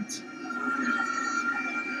attempt.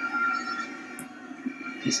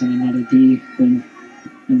 Just on another day when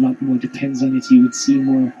a lot more depends on it, you would see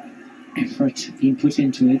more effort being put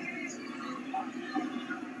into it.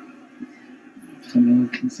 From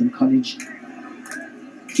Kingston College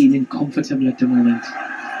feeling comfortable at the moment.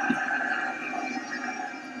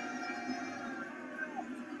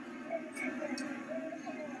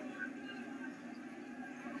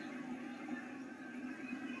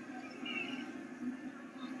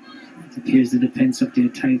 It appears the defense of their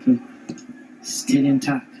title still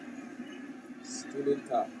intact. Still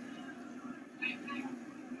intact.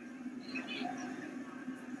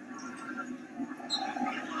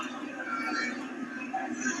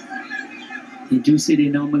 They do say they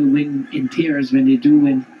normally win in pairs when they do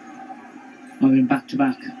win, or in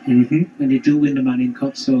back-to-back, when they do win the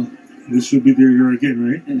MngCup, so this should be their year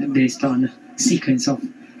again, right? Based on sequence of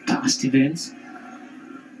past events.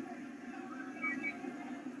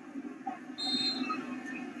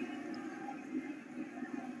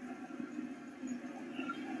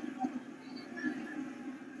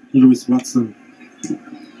 Lewis Watson.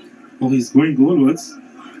 Oh, he's going goalwards.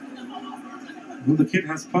 Well, the kid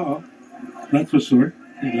has power, that's for sure.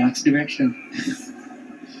 He lacks direction.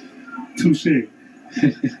 Touche. Is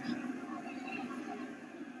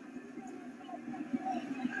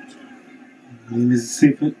it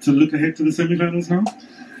safe to look ahead to the semi-finals now?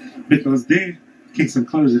 Because they, Kingston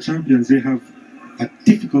College, the champions, they have a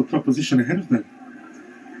difficult proposition ahead of them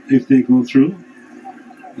if they go through.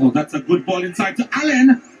 Oh, that's a good ball inside to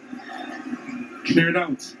Allen. Cleared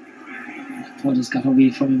out. Porter's got away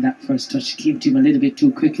from him that first touch. Came to him a little bit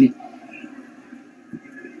too quickly.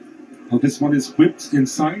 Well, this one is whipped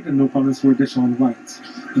inside and no problems for Deshaun White.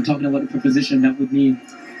 I'm talking about the proposition that would mean.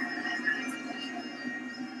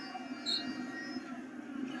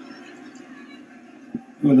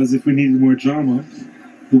 Well, as if we needed more drama.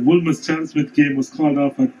 The Wolmer's-Charles Smith game was called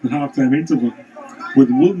off at the halftime interval, with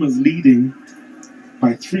Wolmer's leading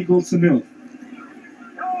by 3-0.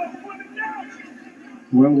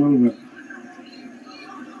 Well.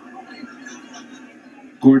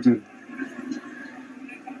 Gordon.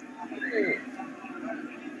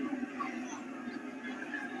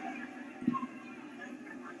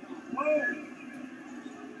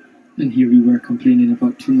 And here we were complaining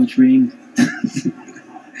about too much rain.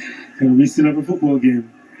 And we still have a football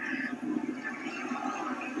game.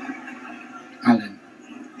 Allen.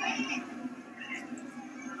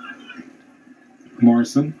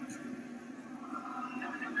 Morrison.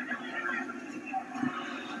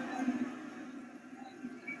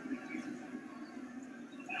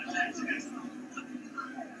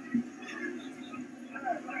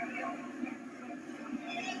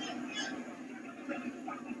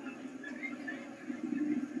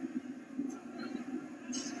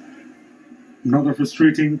 Another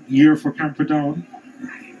frustrating year for Camperdown.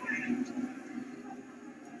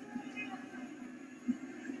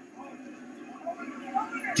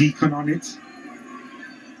 Deacon on it.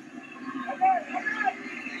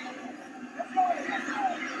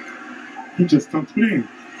 He just stopped playing.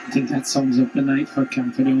 I think that sums up the night for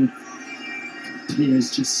Camperdown.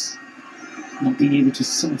 Players just not being able to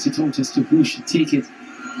sort it out as to who should take it.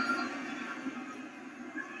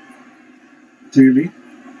 Daly.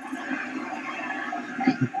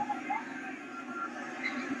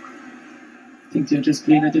 I think they're just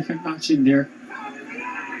playing a different match in there.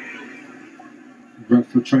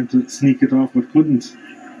 Bradford trying to sneak it off but couldn't.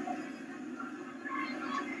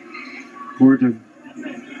 Gordon.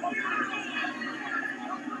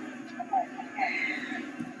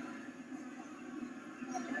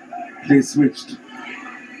 Play switched.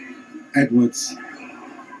 Edwards.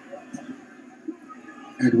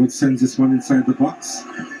 Edwards sends this one inside the box.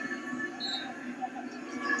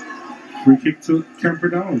 Free kick to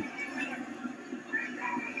Camperdown.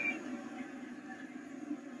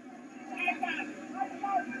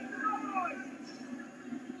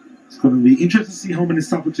 It's going to be interesting to see how many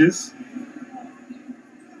stoppages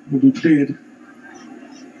will be played.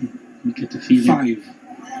 You get the feeling. 5.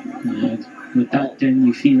 Yeah, with that, then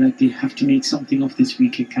you feel like they have to make something of this free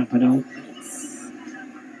kick, Camperdown.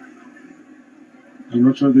 I'm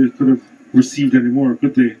not sure they could have received any more,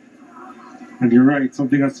 could they? And you're right,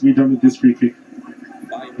 something has to be done with this free kick.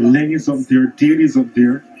 Leng is up there, Daly's up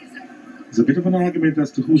there. There's a bit of an argument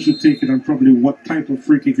as to who should take it and probably what type of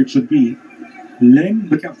free kick it should be. Leng,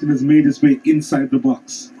 the captain, has made his way inside the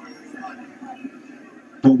box.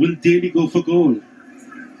 But will Daly go for goal?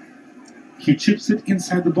 He chips it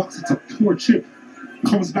inside the box. It's a poor chip.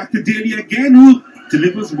 Comes back to Daly again, who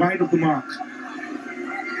delivers wide of the mark.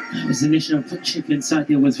 His initial chip inside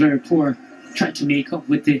there was very poor. Tried to make up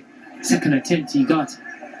with the second attempt he got.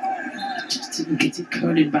 Just didn't get it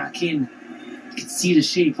curling back in. You could see the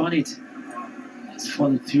shape on it. His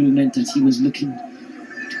follow through meant that he was looking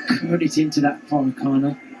to curl it into that far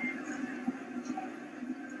corner.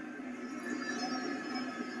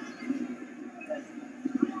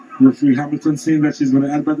 Referee Hamilton saying that she's going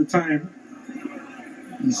to add by the time.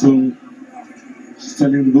 So she's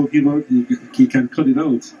telling the goalkeeper he can cut it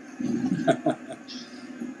out.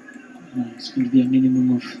 It's going to be a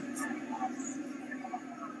minimum of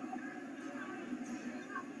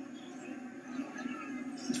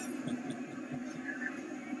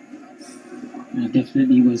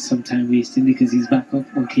definitely was some time wasting because he's back up.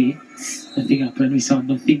 Okay, nothing happened. We saw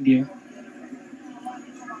nothing there.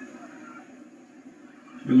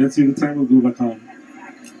 And let's see the time will go back on.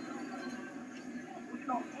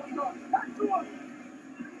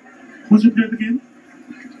 Who's replayed again?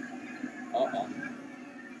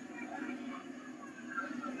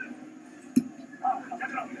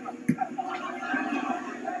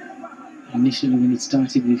 Initially, when it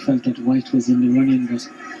started, we felt that White was in the running, but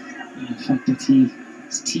the fact that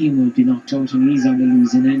his team will be knocked out and he's on the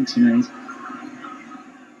losing end tonight.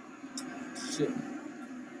 Shit.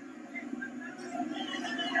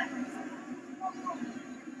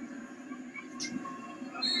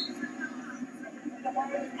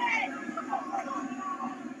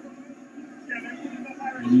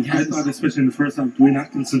 I thought, especially in the first half, Dwayne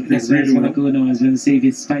Atkinson played That's really what I well. was going to go now. I was going to say,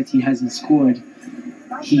 despite he hasn't scored,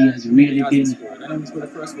 he has really been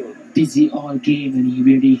busy all game, and he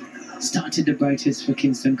really started the brightest for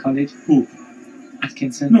Kingston College. Who?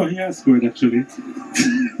 Atkinson. No, he has scored actually.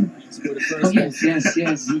 Oh yes,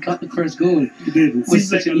 he got the first goal. He did. It Was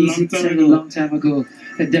seems like such a an easy long time a ago. long time ago.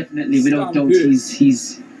 And definitely, without doubt,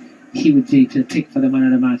 he would be the pick for the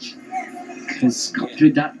man of the match. Because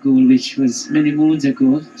with that goal, which was many moons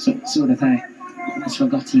ago, so that I almost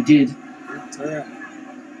forgot he did.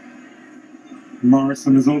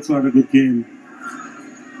 Morrison has also had a good game.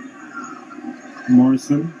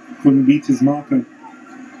 Morrison couldn't beat his marker.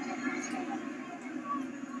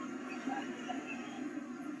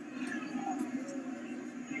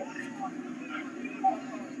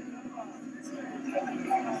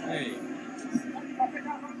 Hey.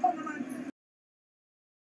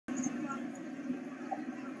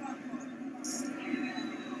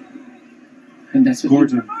 And that's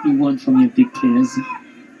what you want from your big players.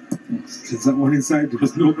 Since that one inside, there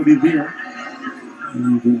was nobody there.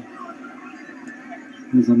 And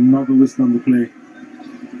there's another whistle on the play.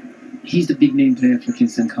 He's the big name player for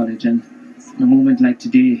Kingston College, and in a moment like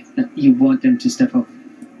today, you want them to step up.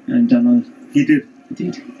 And Donald, He did.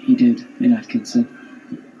 He did in Atkinson.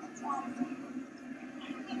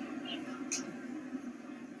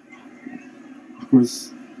 Of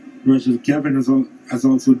course, Roger Gavin has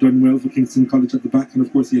also done well for Kingston College at the back, and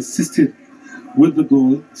of course he assisted with the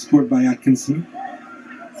goal scored by Atkinson.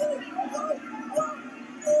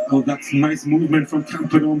 Oh, that's nice movement from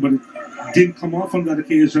Camperdown, but it didn't come off on that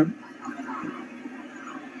occasion.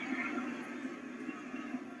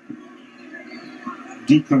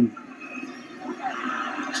 Deacon.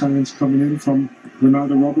 Challenge coming in from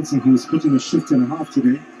Ronaldo Robinson, who's putting a shift and a half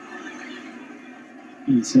today.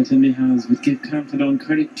 He certainly has, but give Camperdown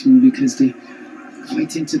credit too, because they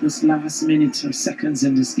fight into this last minute or seconds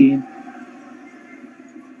in this game.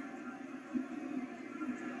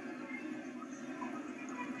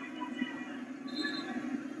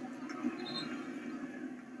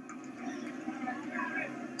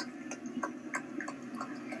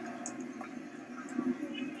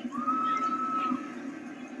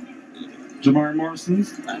 Jamar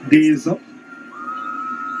Morrison's day is up.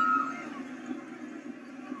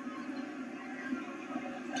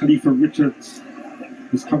 Khalifa Richards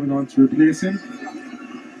is coming on to replace him.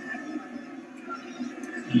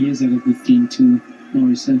 He has had a good game too,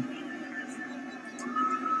 Morrison.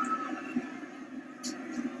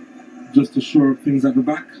 Just to shore up things at the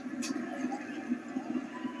back.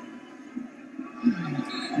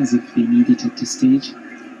 As if they need it at this stage.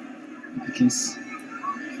 I guess.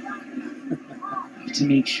 To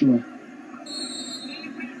make sure.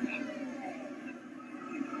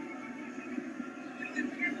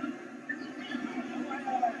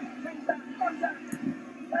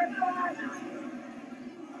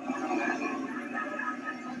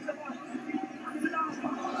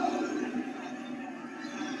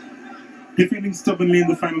 Defending stubbornly in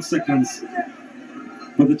the final seconds.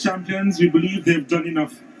 But the champions, we believe they've done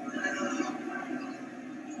enough.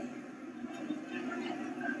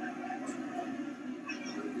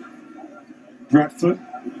 Bradford.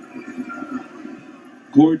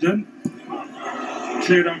 Gordon.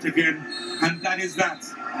 Cleared out again. And that is that.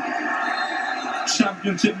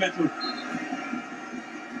 Championship medal.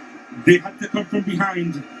 They had to come from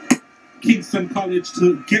behind Kingston College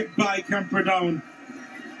to get by Camperdown.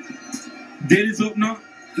 Daly's opener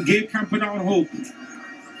gave Camperdown hope.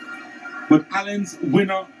 But Allen's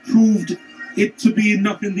winner proved it to be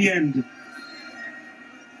enough in the end.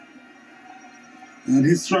 And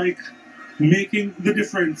his strike making the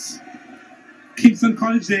difference. Kingston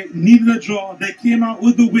College, they needed a draw. They came out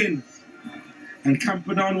with the win. And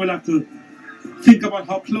Camperdown will have to think about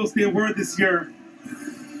how close they were this year.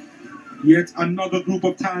 Yet another group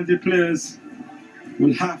of talented players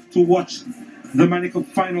will have to watch the MngCup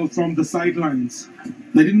final from the sidelines.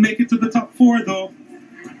 They didn't make it to the top four though.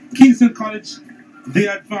 Kingston College, they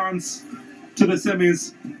advance to the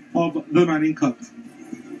semis of the MngCup.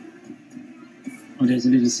 Oh, there's a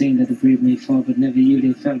little saying that the brave may fall, but never yield.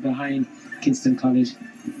 They fell behind Kingston College,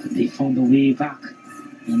 but they found a way back.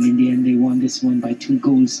 And in the end, they won this one by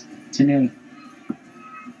 2-0.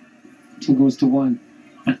 2 goals to 1.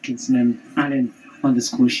 Atkinson and Allen on the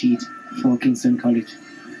score sheet for Kingston College.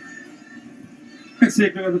 Let's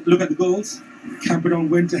take a look at the goals.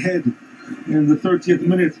 Camperdown went ahead in the 30th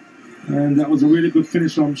minute, and that was a really good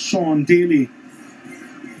finish from Sean Daly.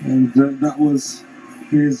 And that was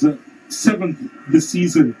his 7th this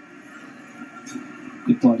season.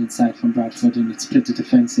 Good ball inside from Bradford, and it split the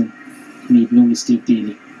defence and made no mistake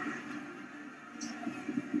Daly.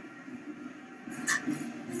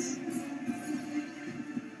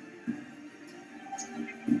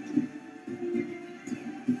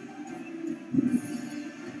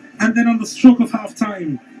 And then on the stroke of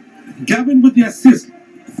half-time, Gavin with the assist.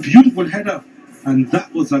 Beautiful header. And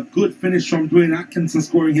that was a good finish from Dwayne Atkinson,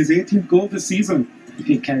 scoring his 18th goal this season. If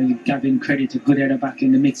you carry Gavin credit, a good header back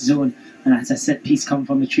in the mixed zone. And as a set piece come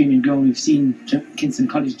from the training ground, we've seen Kingston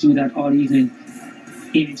College do that all evening,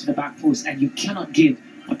 aiming to the back post. And you cannot give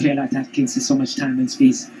a player like Atkinson so much time and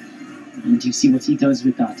space. And you see what he does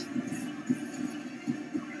with that.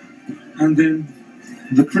 And then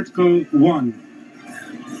the critical one,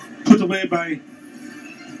 put away by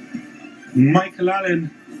Michael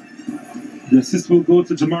Allen. The assist will go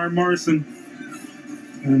to Jamar Morrison.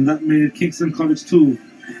 And that made it Kingston College 2,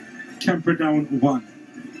 Camperdown 1.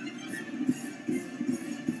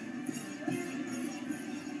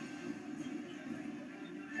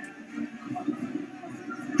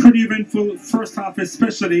 Pretty eventful first half,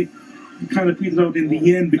 especially. Kind of petered out in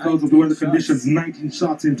the end because of the weather conditions. 19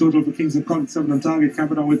 shots in total for Kingston College, 7 on target.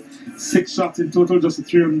 Camperdown with 6 shots in total, just a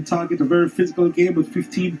 3 on target. A very physical game with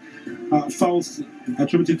 15 fouls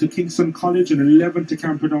attributed to Kingston College and 11 to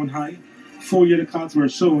Camperdown High. 4 yellow cards were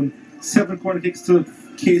shown. 7 corner kicks to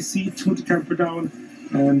KC, 2 to Camperdown,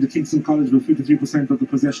 and Kingston College with 53% of the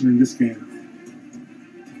possession in this game.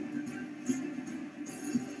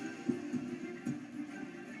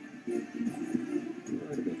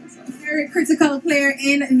 Very critical player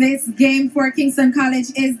in this game for Kingston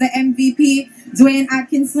College is the MVP, Dwayne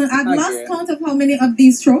Atkinson. I've lost count of how many of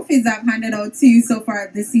these trophies I've handed out to you so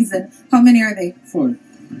far this season. How many are they? 4.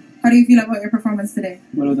 How do you feel about your performance today?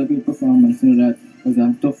 Well, it was a good performance. You know, that was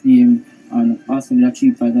a tough game, and also did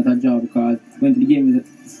achieve by that job because went to the game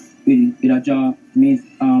with a job, made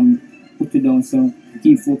put it down. So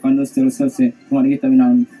keep focused and just tell yourself, say, you want to get a win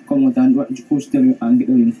and come out and what the coach tell you and get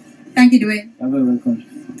the win. Thank you, Dwayne. You're very welcome.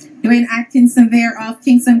 Dwayne Atkinson there of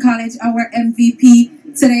Kingston College, our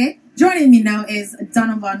MVP today. Joining me now is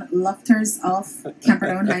Donovan Lufters of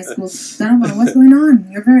Camperdown High School. Donovan, what's going on?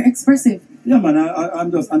 You're very expressive. Yeah, man,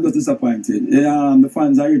 I'm just disappointed. The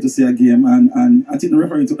fans are here to see a game, and I think the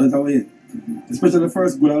referee took that away. Especially the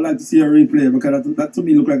first goal, I would like to see a replay because that to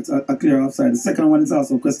me looked like a clear offside. The second one is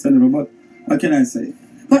also questionable, but what can I say?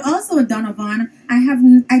 But also, Donovan,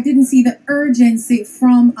 I didn't see the urgency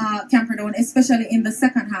from Camperdown, especially in the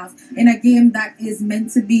second half, in a game that is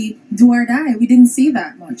meant to be do or die. We didn't see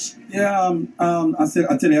that much. Yeah,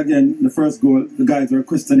 I tell you again, the first goal, the guys were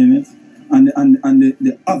questioning it, and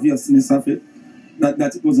the obviousness of it,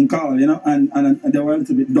 that it wasn't called, you know, and they were a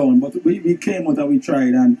little bit down. But we came out and we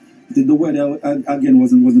tried, and the weather again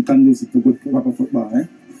wasn't conducive to good proper football. Eh?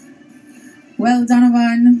 Well,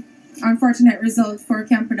 Donovan, unfortunate result for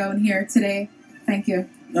Camperdown here today. Thank you.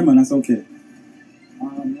 Yeah, man, that's okay.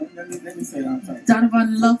 Let me say that.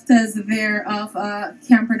 Donovan Loftus there of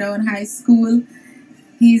Camperdown High School.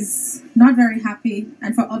 He's not very happy,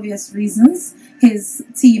 and for obvious reasons. His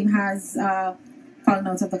team has fallen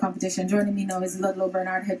out of the competition. Joining me now is Ludlow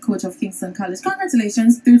Bernard, head coach of Kingston College.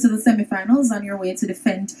 Congratulations, through to the semifinals, on your way to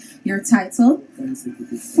defend your title.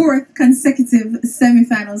 Fourth consecutive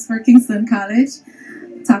semifinals for Kingston College.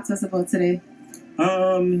 Talk to us about today.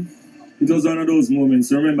 It was one of those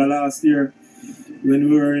moments. Remember last year when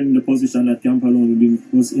we were in the position that Camperdown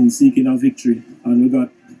was in seeking a victory, and we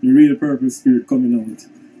got the real purpose spirit coming out.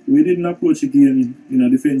 We didn't approach the game in a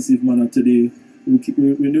defensive manner today. We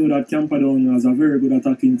knew that Camperdown was a very good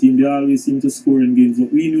attacking team. They always seem to score in games,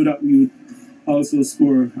 but we knew that we would also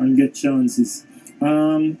score and get chances.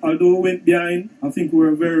 Although we went behind, I think we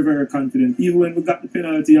were very, very confident. Even when we got the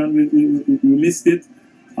penalty and we missed it,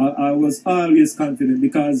 I was always confident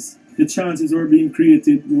because the chances were being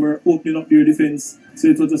created. We were opening up their defense, so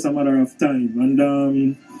it was just a matter of time.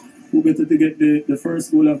 And we better to get the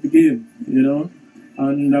first goal of the game, you know.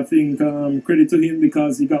 And I think credit to him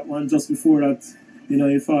because he got one just before that. You know,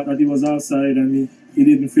 he thought that he was outside and he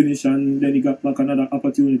didn't finish, and then he got back another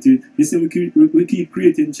opportunity. You see, we keep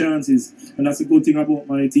creating chances, and that's a good thing about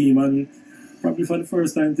my team. And probably for the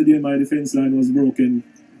first time today, my defense line was broken,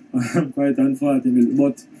 quite unfortunately.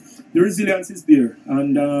 But the resilience is there.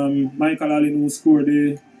 And Michael Allen, who scored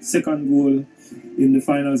the second goal in the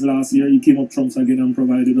finals last year, he came up trumps again and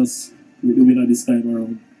provided us with the winner this time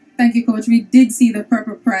around. Thank you, Coach. We did see the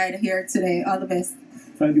purple pride here today. All the best.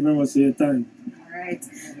 Thank you very much for your time. All right.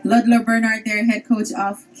 Ludlow Bernard there, head coach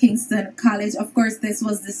of Kingston College. Of course, this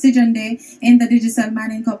was decision day in the Digital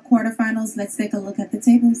MngCup quarterfinals. Let's take a look at the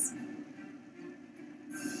tables.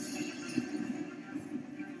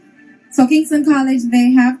 So Kingston College,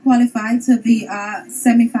 they have qualified to the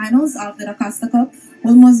semifinals of the DaCosta Cup.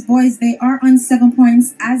 Wilmot's boys, they are on 7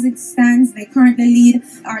 points as it stands. They currently lead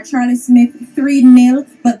Charlie Smith 3-0,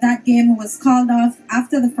 but that game was called off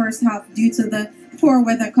after the first half due to the poor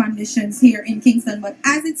weather conditions here in Kingston. But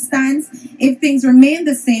as it stands, if things remain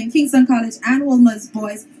the same, Kingston College and Wilmot's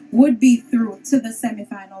boys would be through to the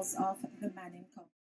semifinals of the MngCup.